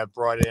staff I have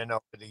brought in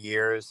over the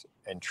years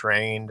and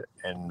trained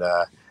and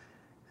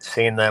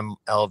seeing them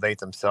elevate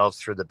themselves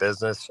through the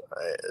business,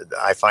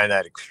 I find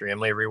that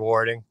extremely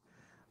rewarding.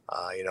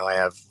 I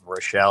have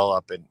Rochelle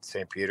up in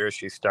St. Peter.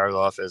 She started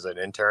off as an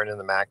intern in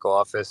the MAC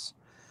office.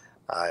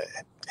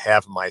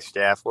 Half of my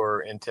staff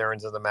were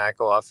interns in the MAC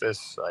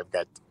office. I've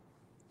got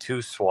 2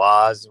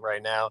 SWAs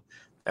right now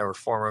that were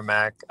former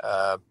MAC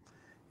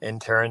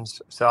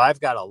interns. So I've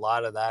got a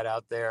lot of that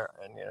out there.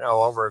 And,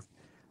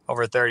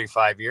 over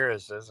 35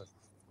 years, there's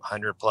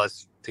 100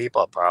 plus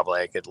people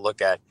probably I could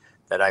look at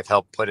that I've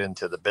helped put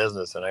into the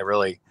business. And I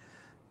really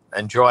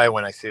enjoy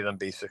when I see them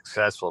be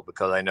successful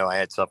because I know I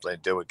had something to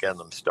do with getting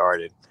them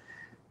started.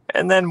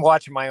 And then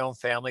watching my own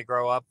family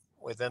grow up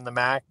within the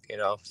MAC,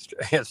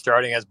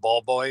 starting as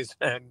ball boys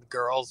and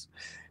girls.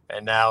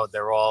 And now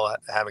they're all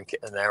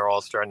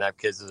starting to have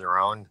kids of their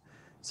own.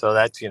 So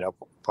that's,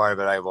 part of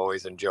it I've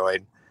always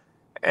enjoyed.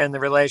 And the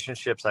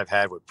relationships I've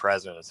had with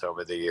presidents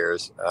over the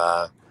years.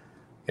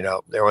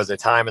 There was a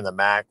time in the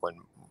MAC when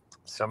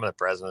some of the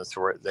presidents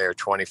were there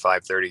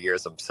 25, 30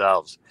 years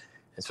themselves.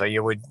 And so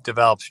you would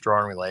develop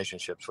strong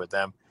relationships with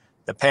them.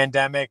 The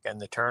pandemic and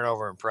the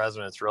turnover in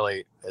presidents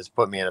really has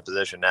put me in a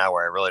position now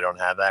where I really don't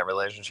have that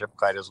relationship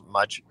quite as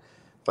much.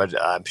 But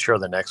I'm sure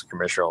the next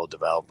commissioner will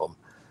develop them.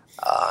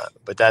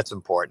 But that's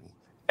important.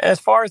 And as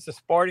far as the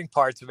sporting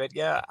parts of it,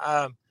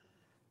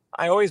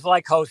 I always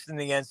like hosting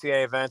the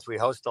NCAA events. We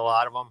host a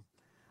lot of them.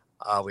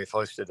 We've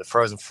hosted the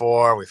Frozen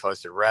Four. We've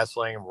hosted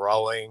wrestling,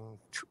 rowing,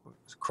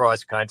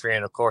 cross country,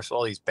 and of course,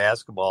 all these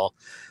basketball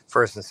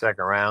first and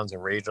second rounds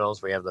and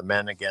regionals. We have the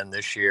men again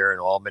this year in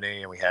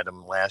Albany, and we had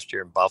them last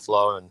year in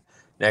Buffalo. And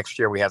next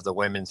year we have the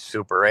women's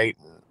Super 8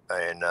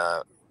 in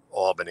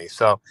Albany.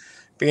 So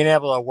being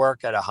able to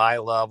work at a high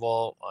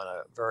level on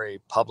a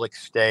very public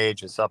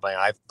stage is something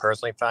I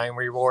personally find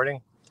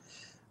rewarding.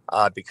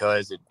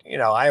 Because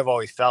I've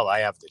always felt I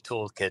have the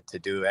toolkit to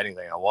do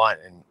anything I want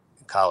in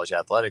college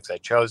athletics. I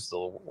chose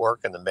to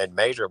work in the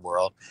mid-major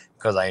world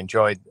because I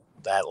enjoyed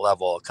that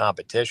level of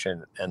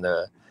competition and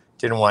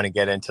didn't want to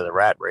get into the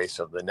rat race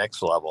of the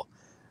next level.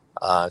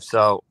 I've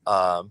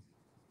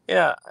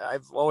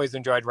always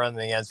enjoyed running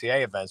the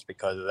NCAA events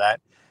because of that.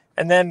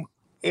 And then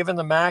even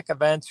the MAC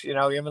events,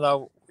 even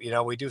though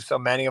we do so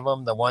many of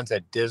them, the ones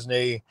at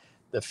Disney.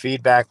 The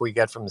feedback we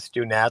get from the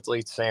student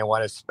athletes saying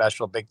what a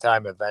special big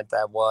time event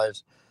that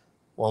was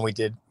when we've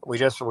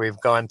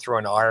gone through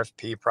an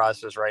RFP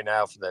process right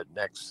now for the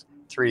next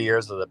 3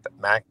 years of the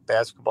MAC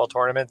basketball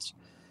tournaments.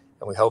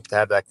 And we hope to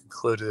have that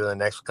concluded in the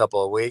next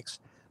couple of weeks.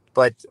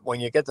 But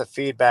when you get the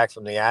feedback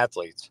from the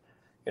athletes,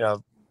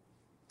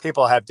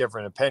 people have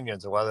different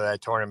opinions of whether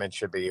that tournament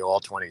should be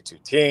all 22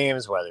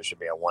 teams, whether it should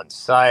be at one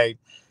site,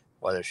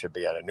 whether it should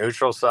be at a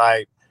neutral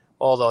site.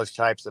 All those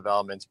types of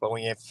elements. But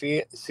when you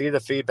see the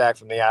feedback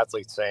from the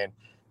athletes saying,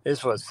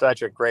 this was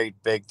such a great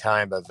big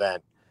time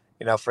event,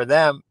 for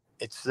them,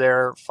 it's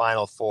their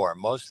Final Four.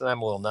 Most of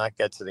them will not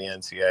get to the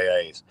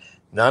NCAAs.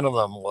 None of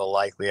them will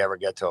likely ever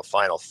get to a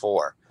Final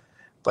Four.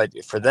 But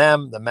for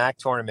them, the MAC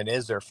tournament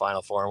is their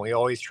Final Four, and we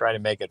always try to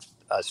make it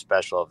a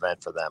special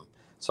event for them.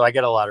 So I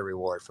get a lot of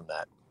reward from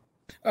that.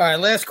 All right,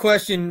 last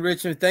question,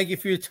 Richard. Thank you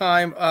for your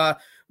time.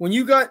 When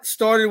you got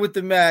started with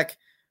the MAC,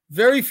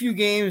 very few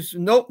games,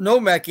 no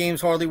MAC games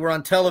hardly were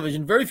on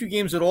television. Very few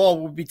games at all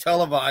would be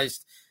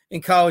televised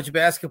in college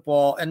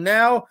basketball. And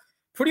now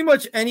pretty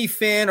much any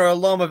fan or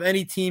alum of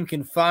any team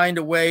can find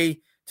a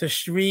way to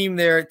stream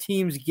their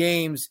team's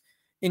games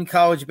in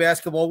college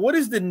basketball. What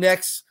is the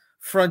next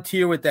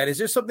frontier with that? Is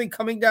there something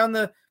coming down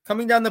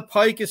the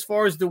pike as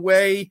far as the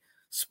way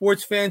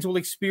sports fans will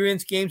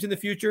experience games in the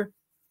future?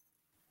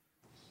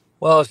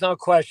 Well, there's no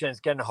question. It's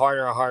getting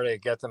harder and harder to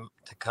get them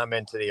to come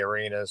into the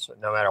arenas,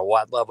 no matter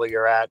what level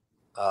you're at,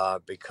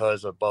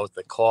 because of both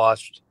the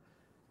cost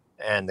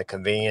and the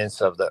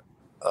convenience of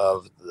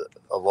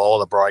all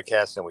the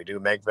broadcasting we do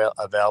make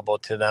available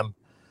to them.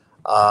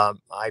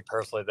 I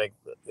personally think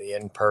that the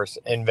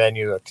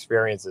in-venue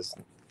experience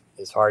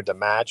is hard to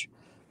match,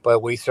 but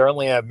we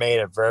certainly have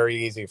made it very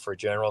easy for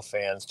general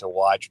fans to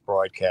watch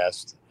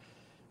broadcasts.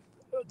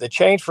 The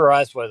change for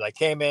us was I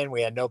came in,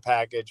 we had no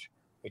package.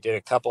 We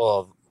did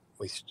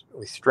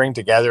we stringed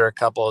together a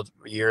couple of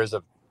years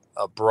of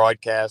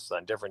broadcasts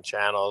on different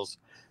channels,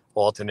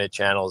 alternate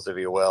channels, if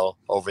you will,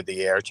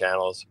 over-the-air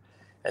channels.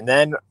 And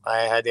then I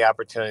had the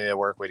opportunity to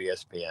work with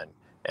ESPN.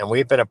 And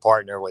we've been a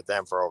partner with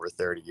them for over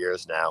 30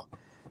 years now.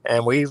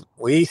 And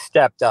we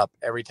stepped up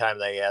every time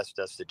they asked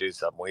us to do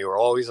something. We were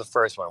always the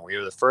first one. We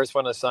were the first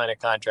one to sign a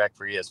contract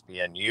for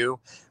ESPNU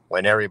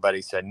when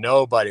everybody said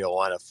nobody will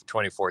want a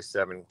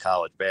 24/7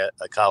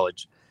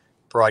 college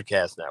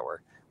broadcast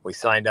network. We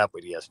signed up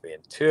with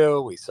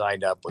ESPN2. We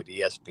signed up with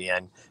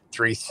ESPN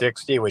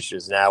 360, which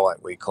is now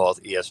what we call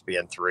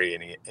ESPN3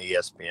 and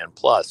ESPN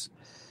Plus.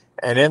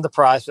 And in the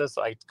process,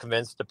 I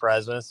convinced the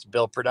presidents to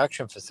build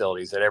production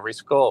facilities at every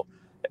school.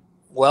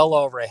 Well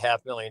over a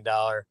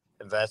 $500,000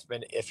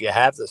 investment if you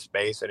have the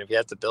space, and if you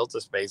have to build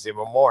the space,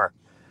 even more.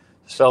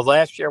 So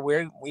last year,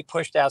 we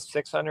pushed out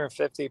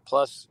 650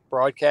 plus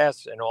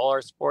broadcasts in all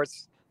our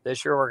sports.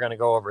 This year, we're going to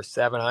go over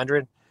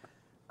 700.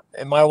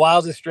 In my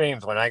wildest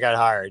dreams, when I got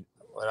hired,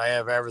 would I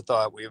have ever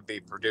thought we would be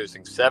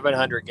producing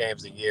 700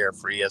 games a year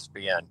for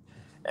ESPN,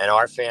 and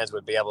our fans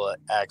would be able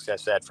to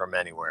access that from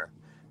anywhere.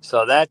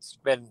 So that's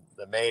been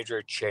the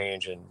major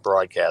change in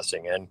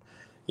broadcasting. And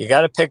you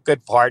got to pick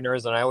good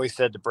partners. And I always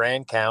said the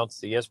brand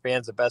counts. The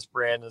ESPN's the best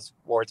brand in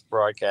sports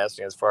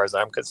broadcasting as far as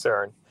I'm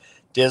concerned.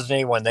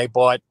 Disney, when they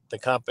bought the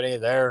company,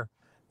 they're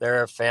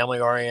a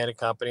family-oriented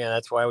company, and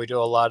that's why we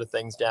do a lot of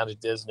things down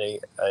at Disney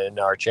in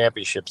our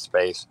championship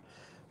space.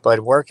 But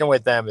working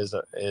with them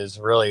is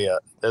really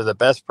they're the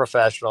best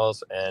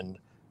professionals, and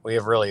we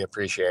have really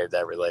appreciated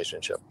that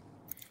relationship.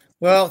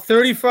 Well,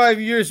 35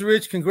 years,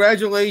 Rich.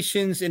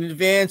 Congratulations in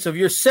advance of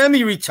your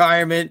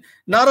semi-retirement,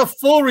 not a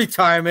full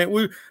retirement.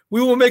 We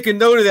will make a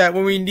note of that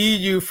when we need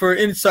you for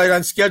insight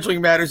on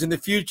scheduling matters in the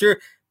future.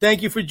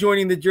 Thank you for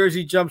joining the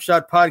Jersey Jump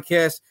Shot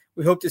podcast.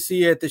 We hope to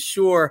see you at the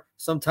Shore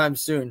sometime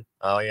soon.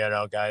 Oh,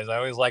 guys, I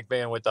always like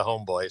being with the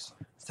homeboys.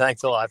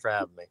 Thanks a lot for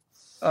having me.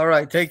 All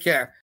right, take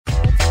care.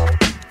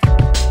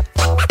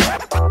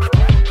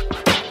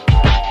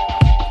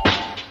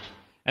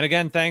 And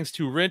again, thanks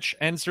to Rich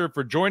Enser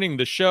for joining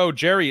the show.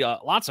 Jerry,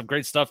 lots of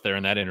great stuff there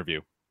in that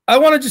interview. I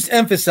want to just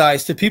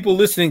emphasize to people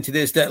listening to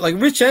this that, like,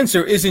 Rich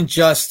Enser isn't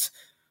just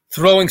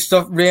throwing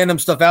random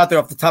stuff out there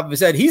off the top of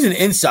his head. He's an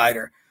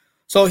insider.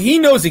 So he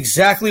knows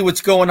exactly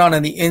what's going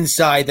on the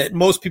inside that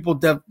most people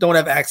don't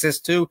have access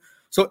to.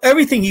 So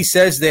everything he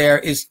says there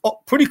is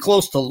pretty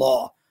close to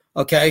law,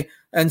 okay?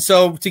 And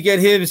so to get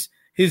his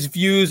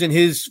views and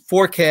his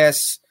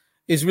forecasts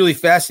is really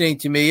fascinating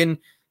to me. And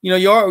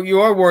you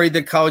are worried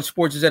that college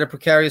sports is at a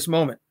precarious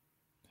moment.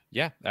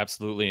 Yeah,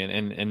 absolutely.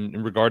 And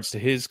in regards to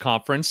his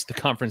conference, the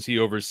conference he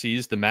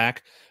oversees, the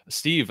MAC,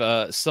 Steve,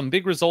 some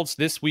big results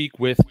this week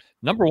with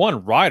number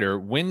one, Rider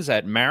wins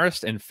at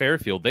Marist and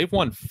Fairfield. They've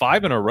won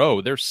 5 in a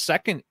row. They're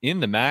second in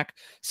the MAC.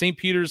 St.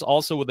 Peter's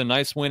also with a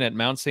nice win at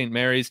Mount St.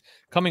 Mary's.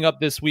 Coming up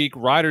this week,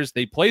 Riders,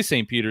 they play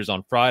St. Peter's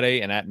on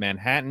Friday and at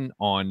Manhattan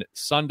on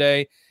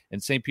Sunday.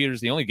 And St. Peter's,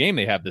 the only game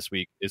they have this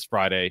week is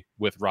Friday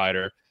with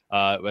Rider.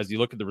 As you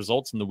look at the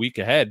results in the week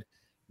ahead,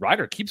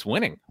 Rider keeps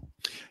winning.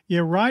 Yeah,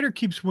 Rider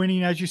keeps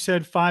winning, as you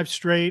said, 5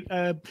 straight.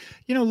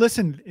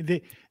 Listen,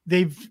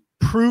 they've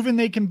proven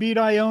they can beat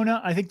Iona.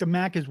 I think the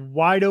MAC is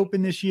wide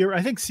open this year.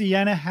 I think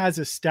Siena has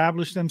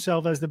established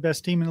themselves as the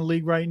best team in the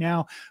league right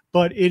now,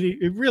 but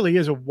it really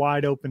is a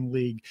wide open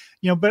league.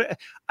 But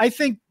I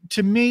think,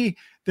 to me,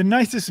 the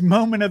nicest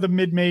moment of the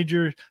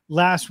mid-major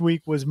last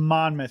week was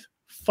Monmouth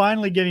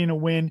finally getting a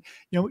win.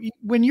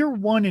 When you're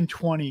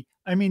 1-20,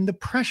 I mean, the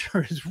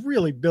pressure is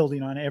really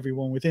building on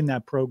everyone within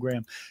that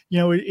program.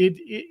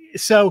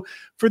 So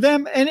for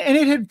them, and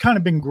it had kind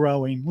of been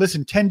growing.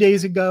 Listen, 10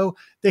 days ago,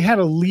 they had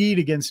a lead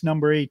against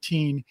number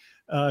 18,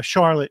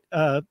 Charlotte,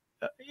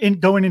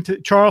 going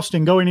into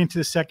Charleston, going into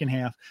the second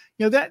half.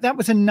 That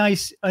was a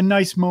nice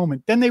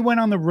moment. Then they went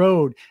on the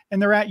road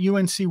and they're at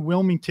UNC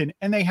Wilmington,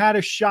 and they had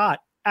a shot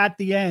at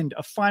the end,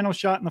 a final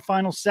shot in the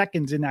final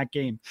seconds in that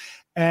game.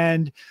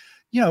 And,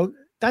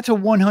 that's a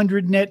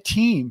 100 net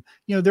team.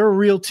 They're a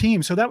real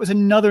team. So that was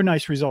another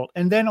nice result.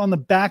 And then on the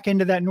back end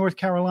of that North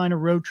Carolina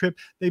road trip,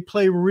 they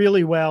play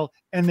really well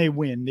and they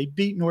win. They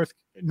beat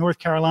North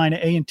Carolina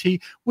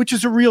A&T, which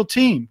is a real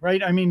team,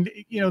 right? I mean,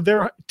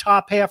 they're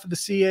top half of the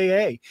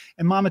CAA,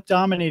 and Monmouth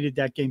dominated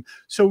that game.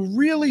 So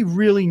really,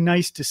 really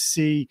nice to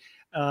see.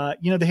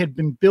 They had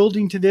been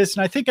building to this.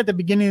 And I think at the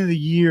beginning of the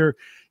year,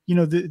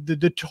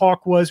 the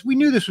talk was, we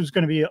knew this was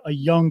going to be a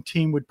young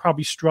team, would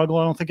probably struggle.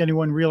 I don't think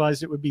anyone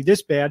realized it would be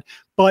this bad,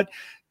 but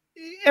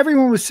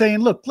everyone was saying,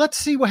 look, let's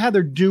see how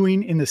they're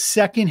doing in the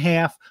second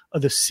half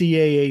of the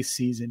CAA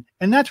season.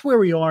 And that's where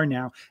we are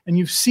now. And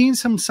you've seen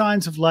some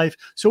signs of life.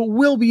 So it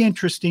will be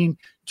interesting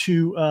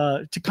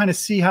to kind of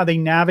see how they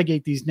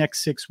navigate these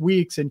next 6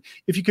 weeks. And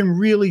if you can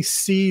really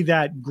see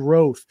that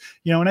growth,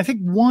 and I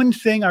think one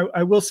thing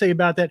I will say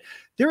about that,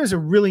 there is a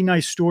really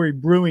nice story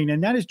brewing,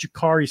 and that is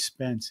Jakari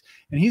Spence.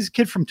 And he's a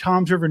kid from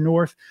Toms River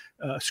North,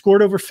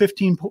 scored over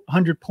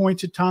 1,500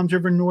 points at Toms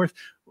River North,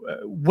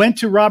 went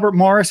to Robert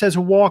Morris as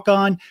a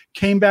walk-on,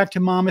 came back to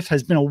Monmouth,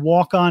 has been a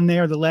walk-on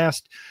there the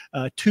last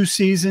 2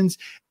 seasons,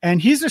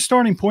 and he's their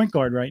starting point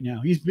guard right now.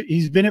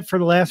 He's been it for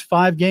the last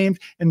 5 games,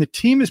 and the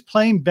team is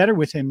playing better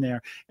with him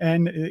there.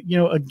 And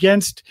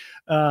against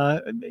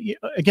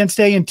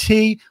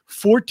A&T,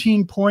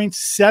 14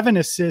 points, 7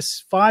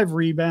 assists, 5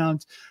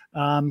 rebounds.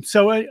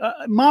 So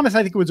Monmouth,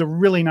 I think, it was a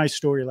really nice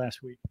story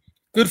last week.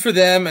 Good for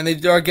them, and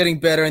they are getting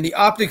better. And the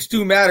optics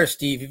do matter,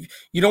 Steve.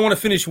 You don't want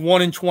to finish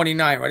 1-29,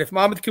 right? If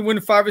Monmouth can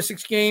win 5 or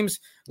 6 games,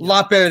 a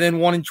lot better than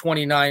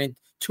 1-29 and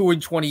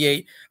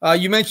 2-28.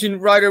 You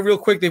mentioned Rider real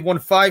quick. They've won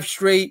 5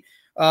 straight.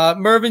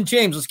 Mervyn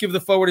James, let's give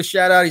the forward a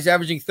shout out. He's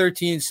averaging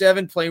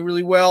 13-7, playing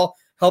really well,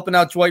 helping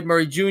out Dwight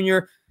Murray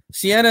Jr.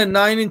 Siena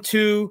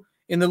 9-2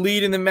 in the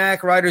lead in the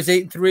MAC. Riders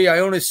 8-3.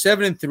 Iona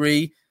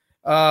 7-3.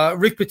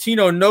 Rick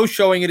Pitino no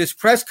showing at his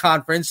press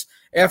conference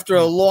after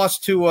a loss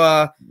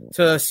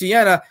to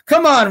Siena.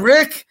 Come on,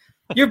 Rick.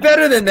 You're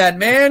better than that,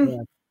 man.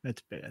 Yeah,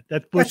 that's bad.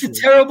 That's a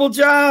terrible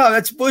job.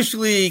 That's Bush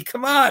League.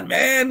 Come on,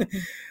 man.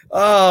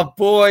 Oh,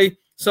 boy.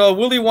 So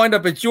will he wind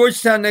up at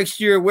Georgetown next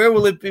year? Where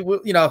will it be?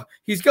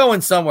 He's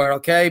going somewhere,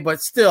 okay?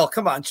 But still,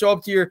 come on. Show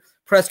up to your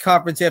press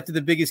conference after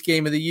the biggest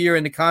game of the year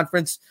in the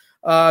conference.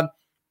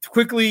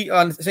 Quickly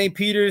on St.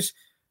 Peter's,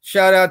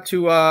 shout out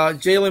to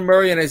Jalen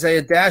Murray and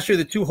Isaiah Dasher.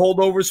 The two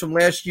holdovers from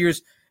last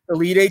year's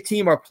Elite Eight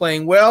team are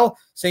playing well.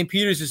 St.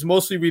 Peter's is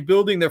mostly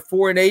rebuilding. They're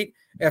 4-8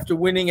 after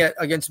winning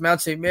against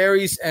Mount St.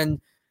 Mary's,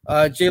 and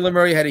Jalen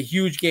Murray had a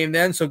huge game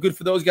then. So good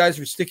for those guys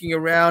for sticking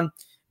around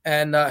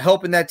and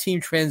helping that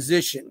team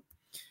transition.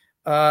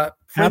 How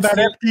about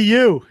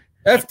FDU?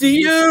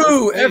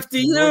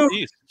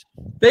 FDU.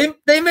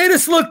 They made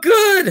us look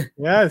good.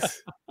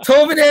 Yes.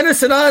 Tobin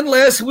Anderson on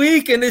last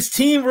week, and his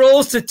team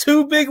rolls to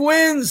 2 big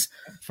wins.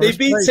 They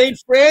beat St.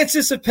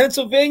 Francis of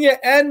Pennsylvania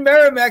and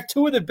Merrimack,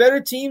 2 of the better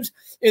teams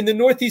in the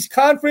Northeast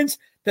Conference.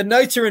 The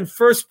Knights are in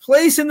first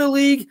place in the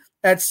league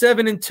at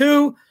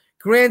 7-2.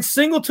 Grant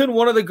Singleton,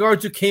 one of the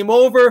guards who came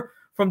over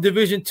from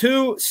Division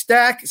II,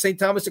 Stack, St.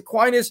 Thomas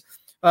Aquinas,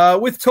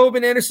 with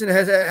Tobin Anderson,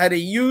 has had a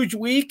huge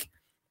week.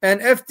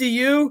 And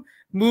FDU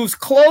moves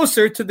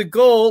closer to the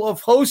goal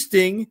of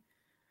hosting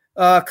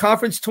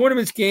conference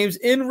tournaments games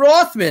in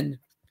Rothman.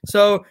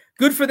 So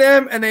good for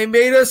them, and they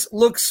made us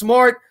look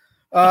smart.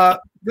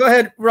 Go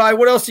ahead, Rye.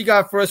 What else you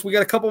got for us? We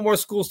got a couple more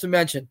schools to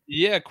mention.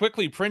 Yeah,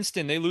 quickly,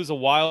 Princeton, they lose a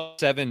wild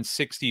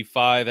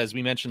 7-65. As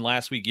we mentioned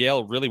last week,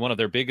 Yale, really one of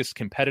their biggest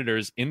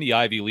competitors in the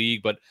Ivy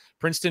League, but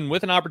Princeton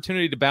with an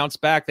opportunity to bounce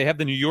back. They have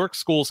the New York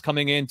schools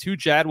coming in to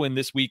Jadwin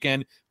this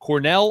weekend.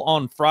 Cornell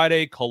on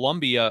Friday,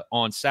 Columbia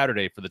on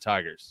Saturday for the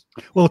Tigers.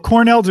 Well,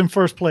 Cornell's in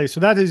first place, so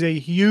that is a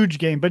huge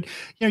game. But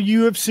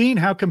you have seen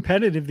how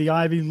competitive the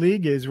Ivy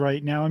League is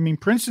right now. I mean,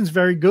 Princeton's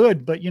very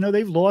good, but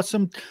they've lost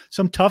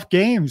some tough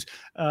games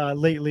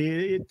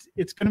lately.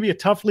 It's going to be a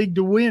tough league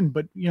to win,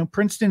 but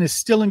Princeton is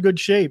still in good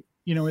shape.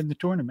 In the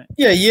tournament.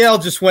 Yeah, Yale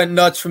just went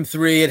nuts from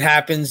 3. It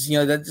happens,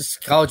 that's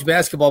college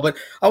basketball. But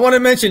I want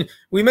to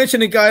we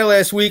mentioned a guy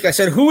last week. I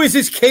said, who is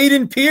this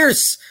Caden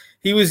Pierce?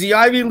 He was the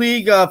Ivy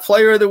League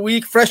player of the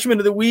week, freshman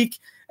of the week.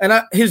 And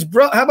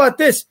how about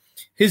this?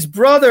 His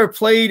brother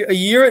played a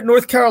year at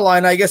North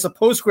Carolina, I guess a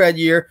post-grad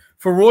year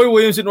for Roy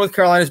Williams at North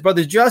Carolina. His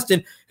brother,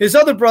 Justin. His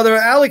other brother,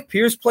 Alec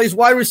Pierce, plays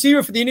wide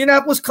receiver for the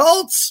Indianapolis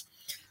Colts.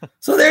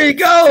 So there you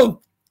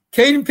go.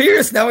 Caden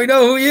Pierce. Now we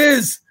know who he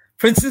is.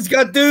 Princeton's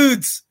got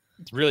dudes.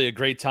 It's really a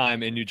great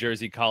time in New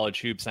Jersey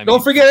college hoops.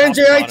 Don't forget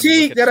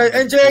NJIT. Got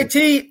an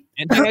NJIT.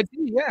 NJIT,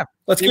 yeah.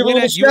 Let's give a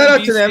little shout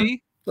out to them.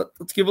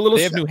 Let's give a little.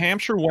 They have New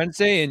Hampshire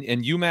Wednesday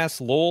and UMass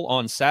Lowell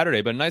on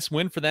Saturday, but a nice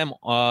win for them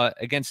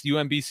against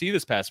UMBC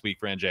this past week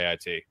for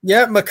NJIT.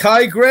 Yeah,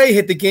 Makai Gray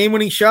hit the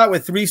game-winning shot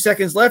with 3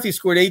 seconds left. He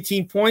scored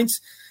 18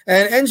 points,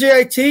 and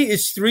NJIT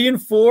is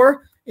 3-4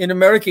 in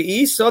America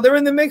East, so they're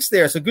in the mix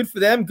there. So good for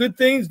them. Good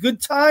things,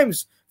 good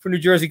times for New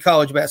Jersey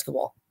college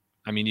basketball.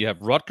 I mean, you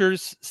have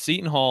Rutgers,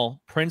 Seton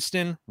Hall,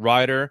 Princeton,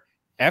 Rider,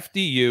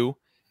 FDU,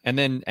 and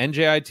then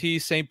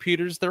NJIT, St.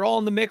 Peter's. They're all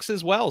in the mix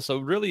as well. So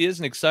it really is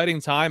an exciting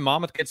time.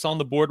 Monmouth gets on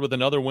the board with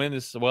another win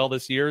as well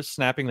this year,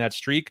 snapping that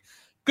streak.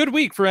 Good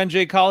week for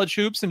NJ College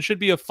Hoops, and should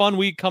be a fun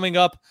week coming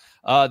up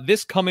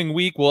this coming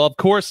week. We'll, of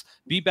course,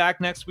 be back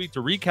next week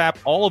to recap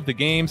all of the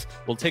games.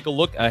 We'll take a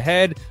look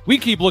ahead. We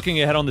keep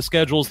looking ahead on the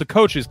schedules. The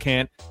coaches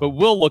can't, but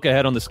we'll look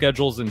ahead on the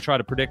schedules and try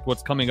to predict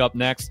what's coming up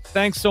next.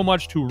 Thanks so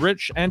much to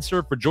Rich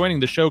Enser for joining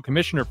the show,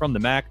 Commissioner from the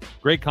MAC.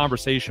 Great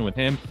conversation with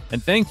him.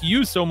 And thank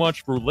you so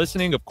much for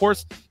listening. Of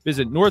course,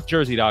 visit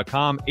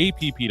northjersey.com,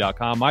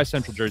 app.com,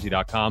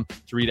 mycentraljersey.com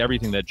to read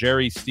everything that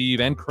Jerry, Steve,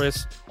 and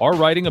Chris are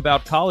writing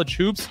about college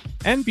hoops.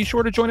 And be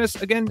sure to join us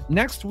again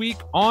next week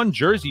on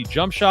Jersey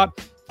Jump Shot.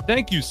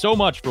 Thank you so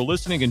much for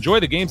listening. Enjoy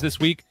the games this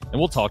week, and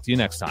we'll talk to you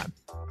next time.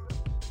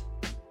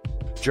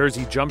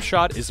 Jersey Jump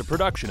Shot is a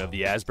production of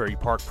the Asbury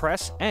Park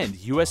Press and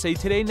USA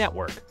Today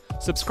Network.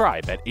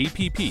 Subscribe at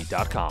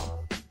app.com.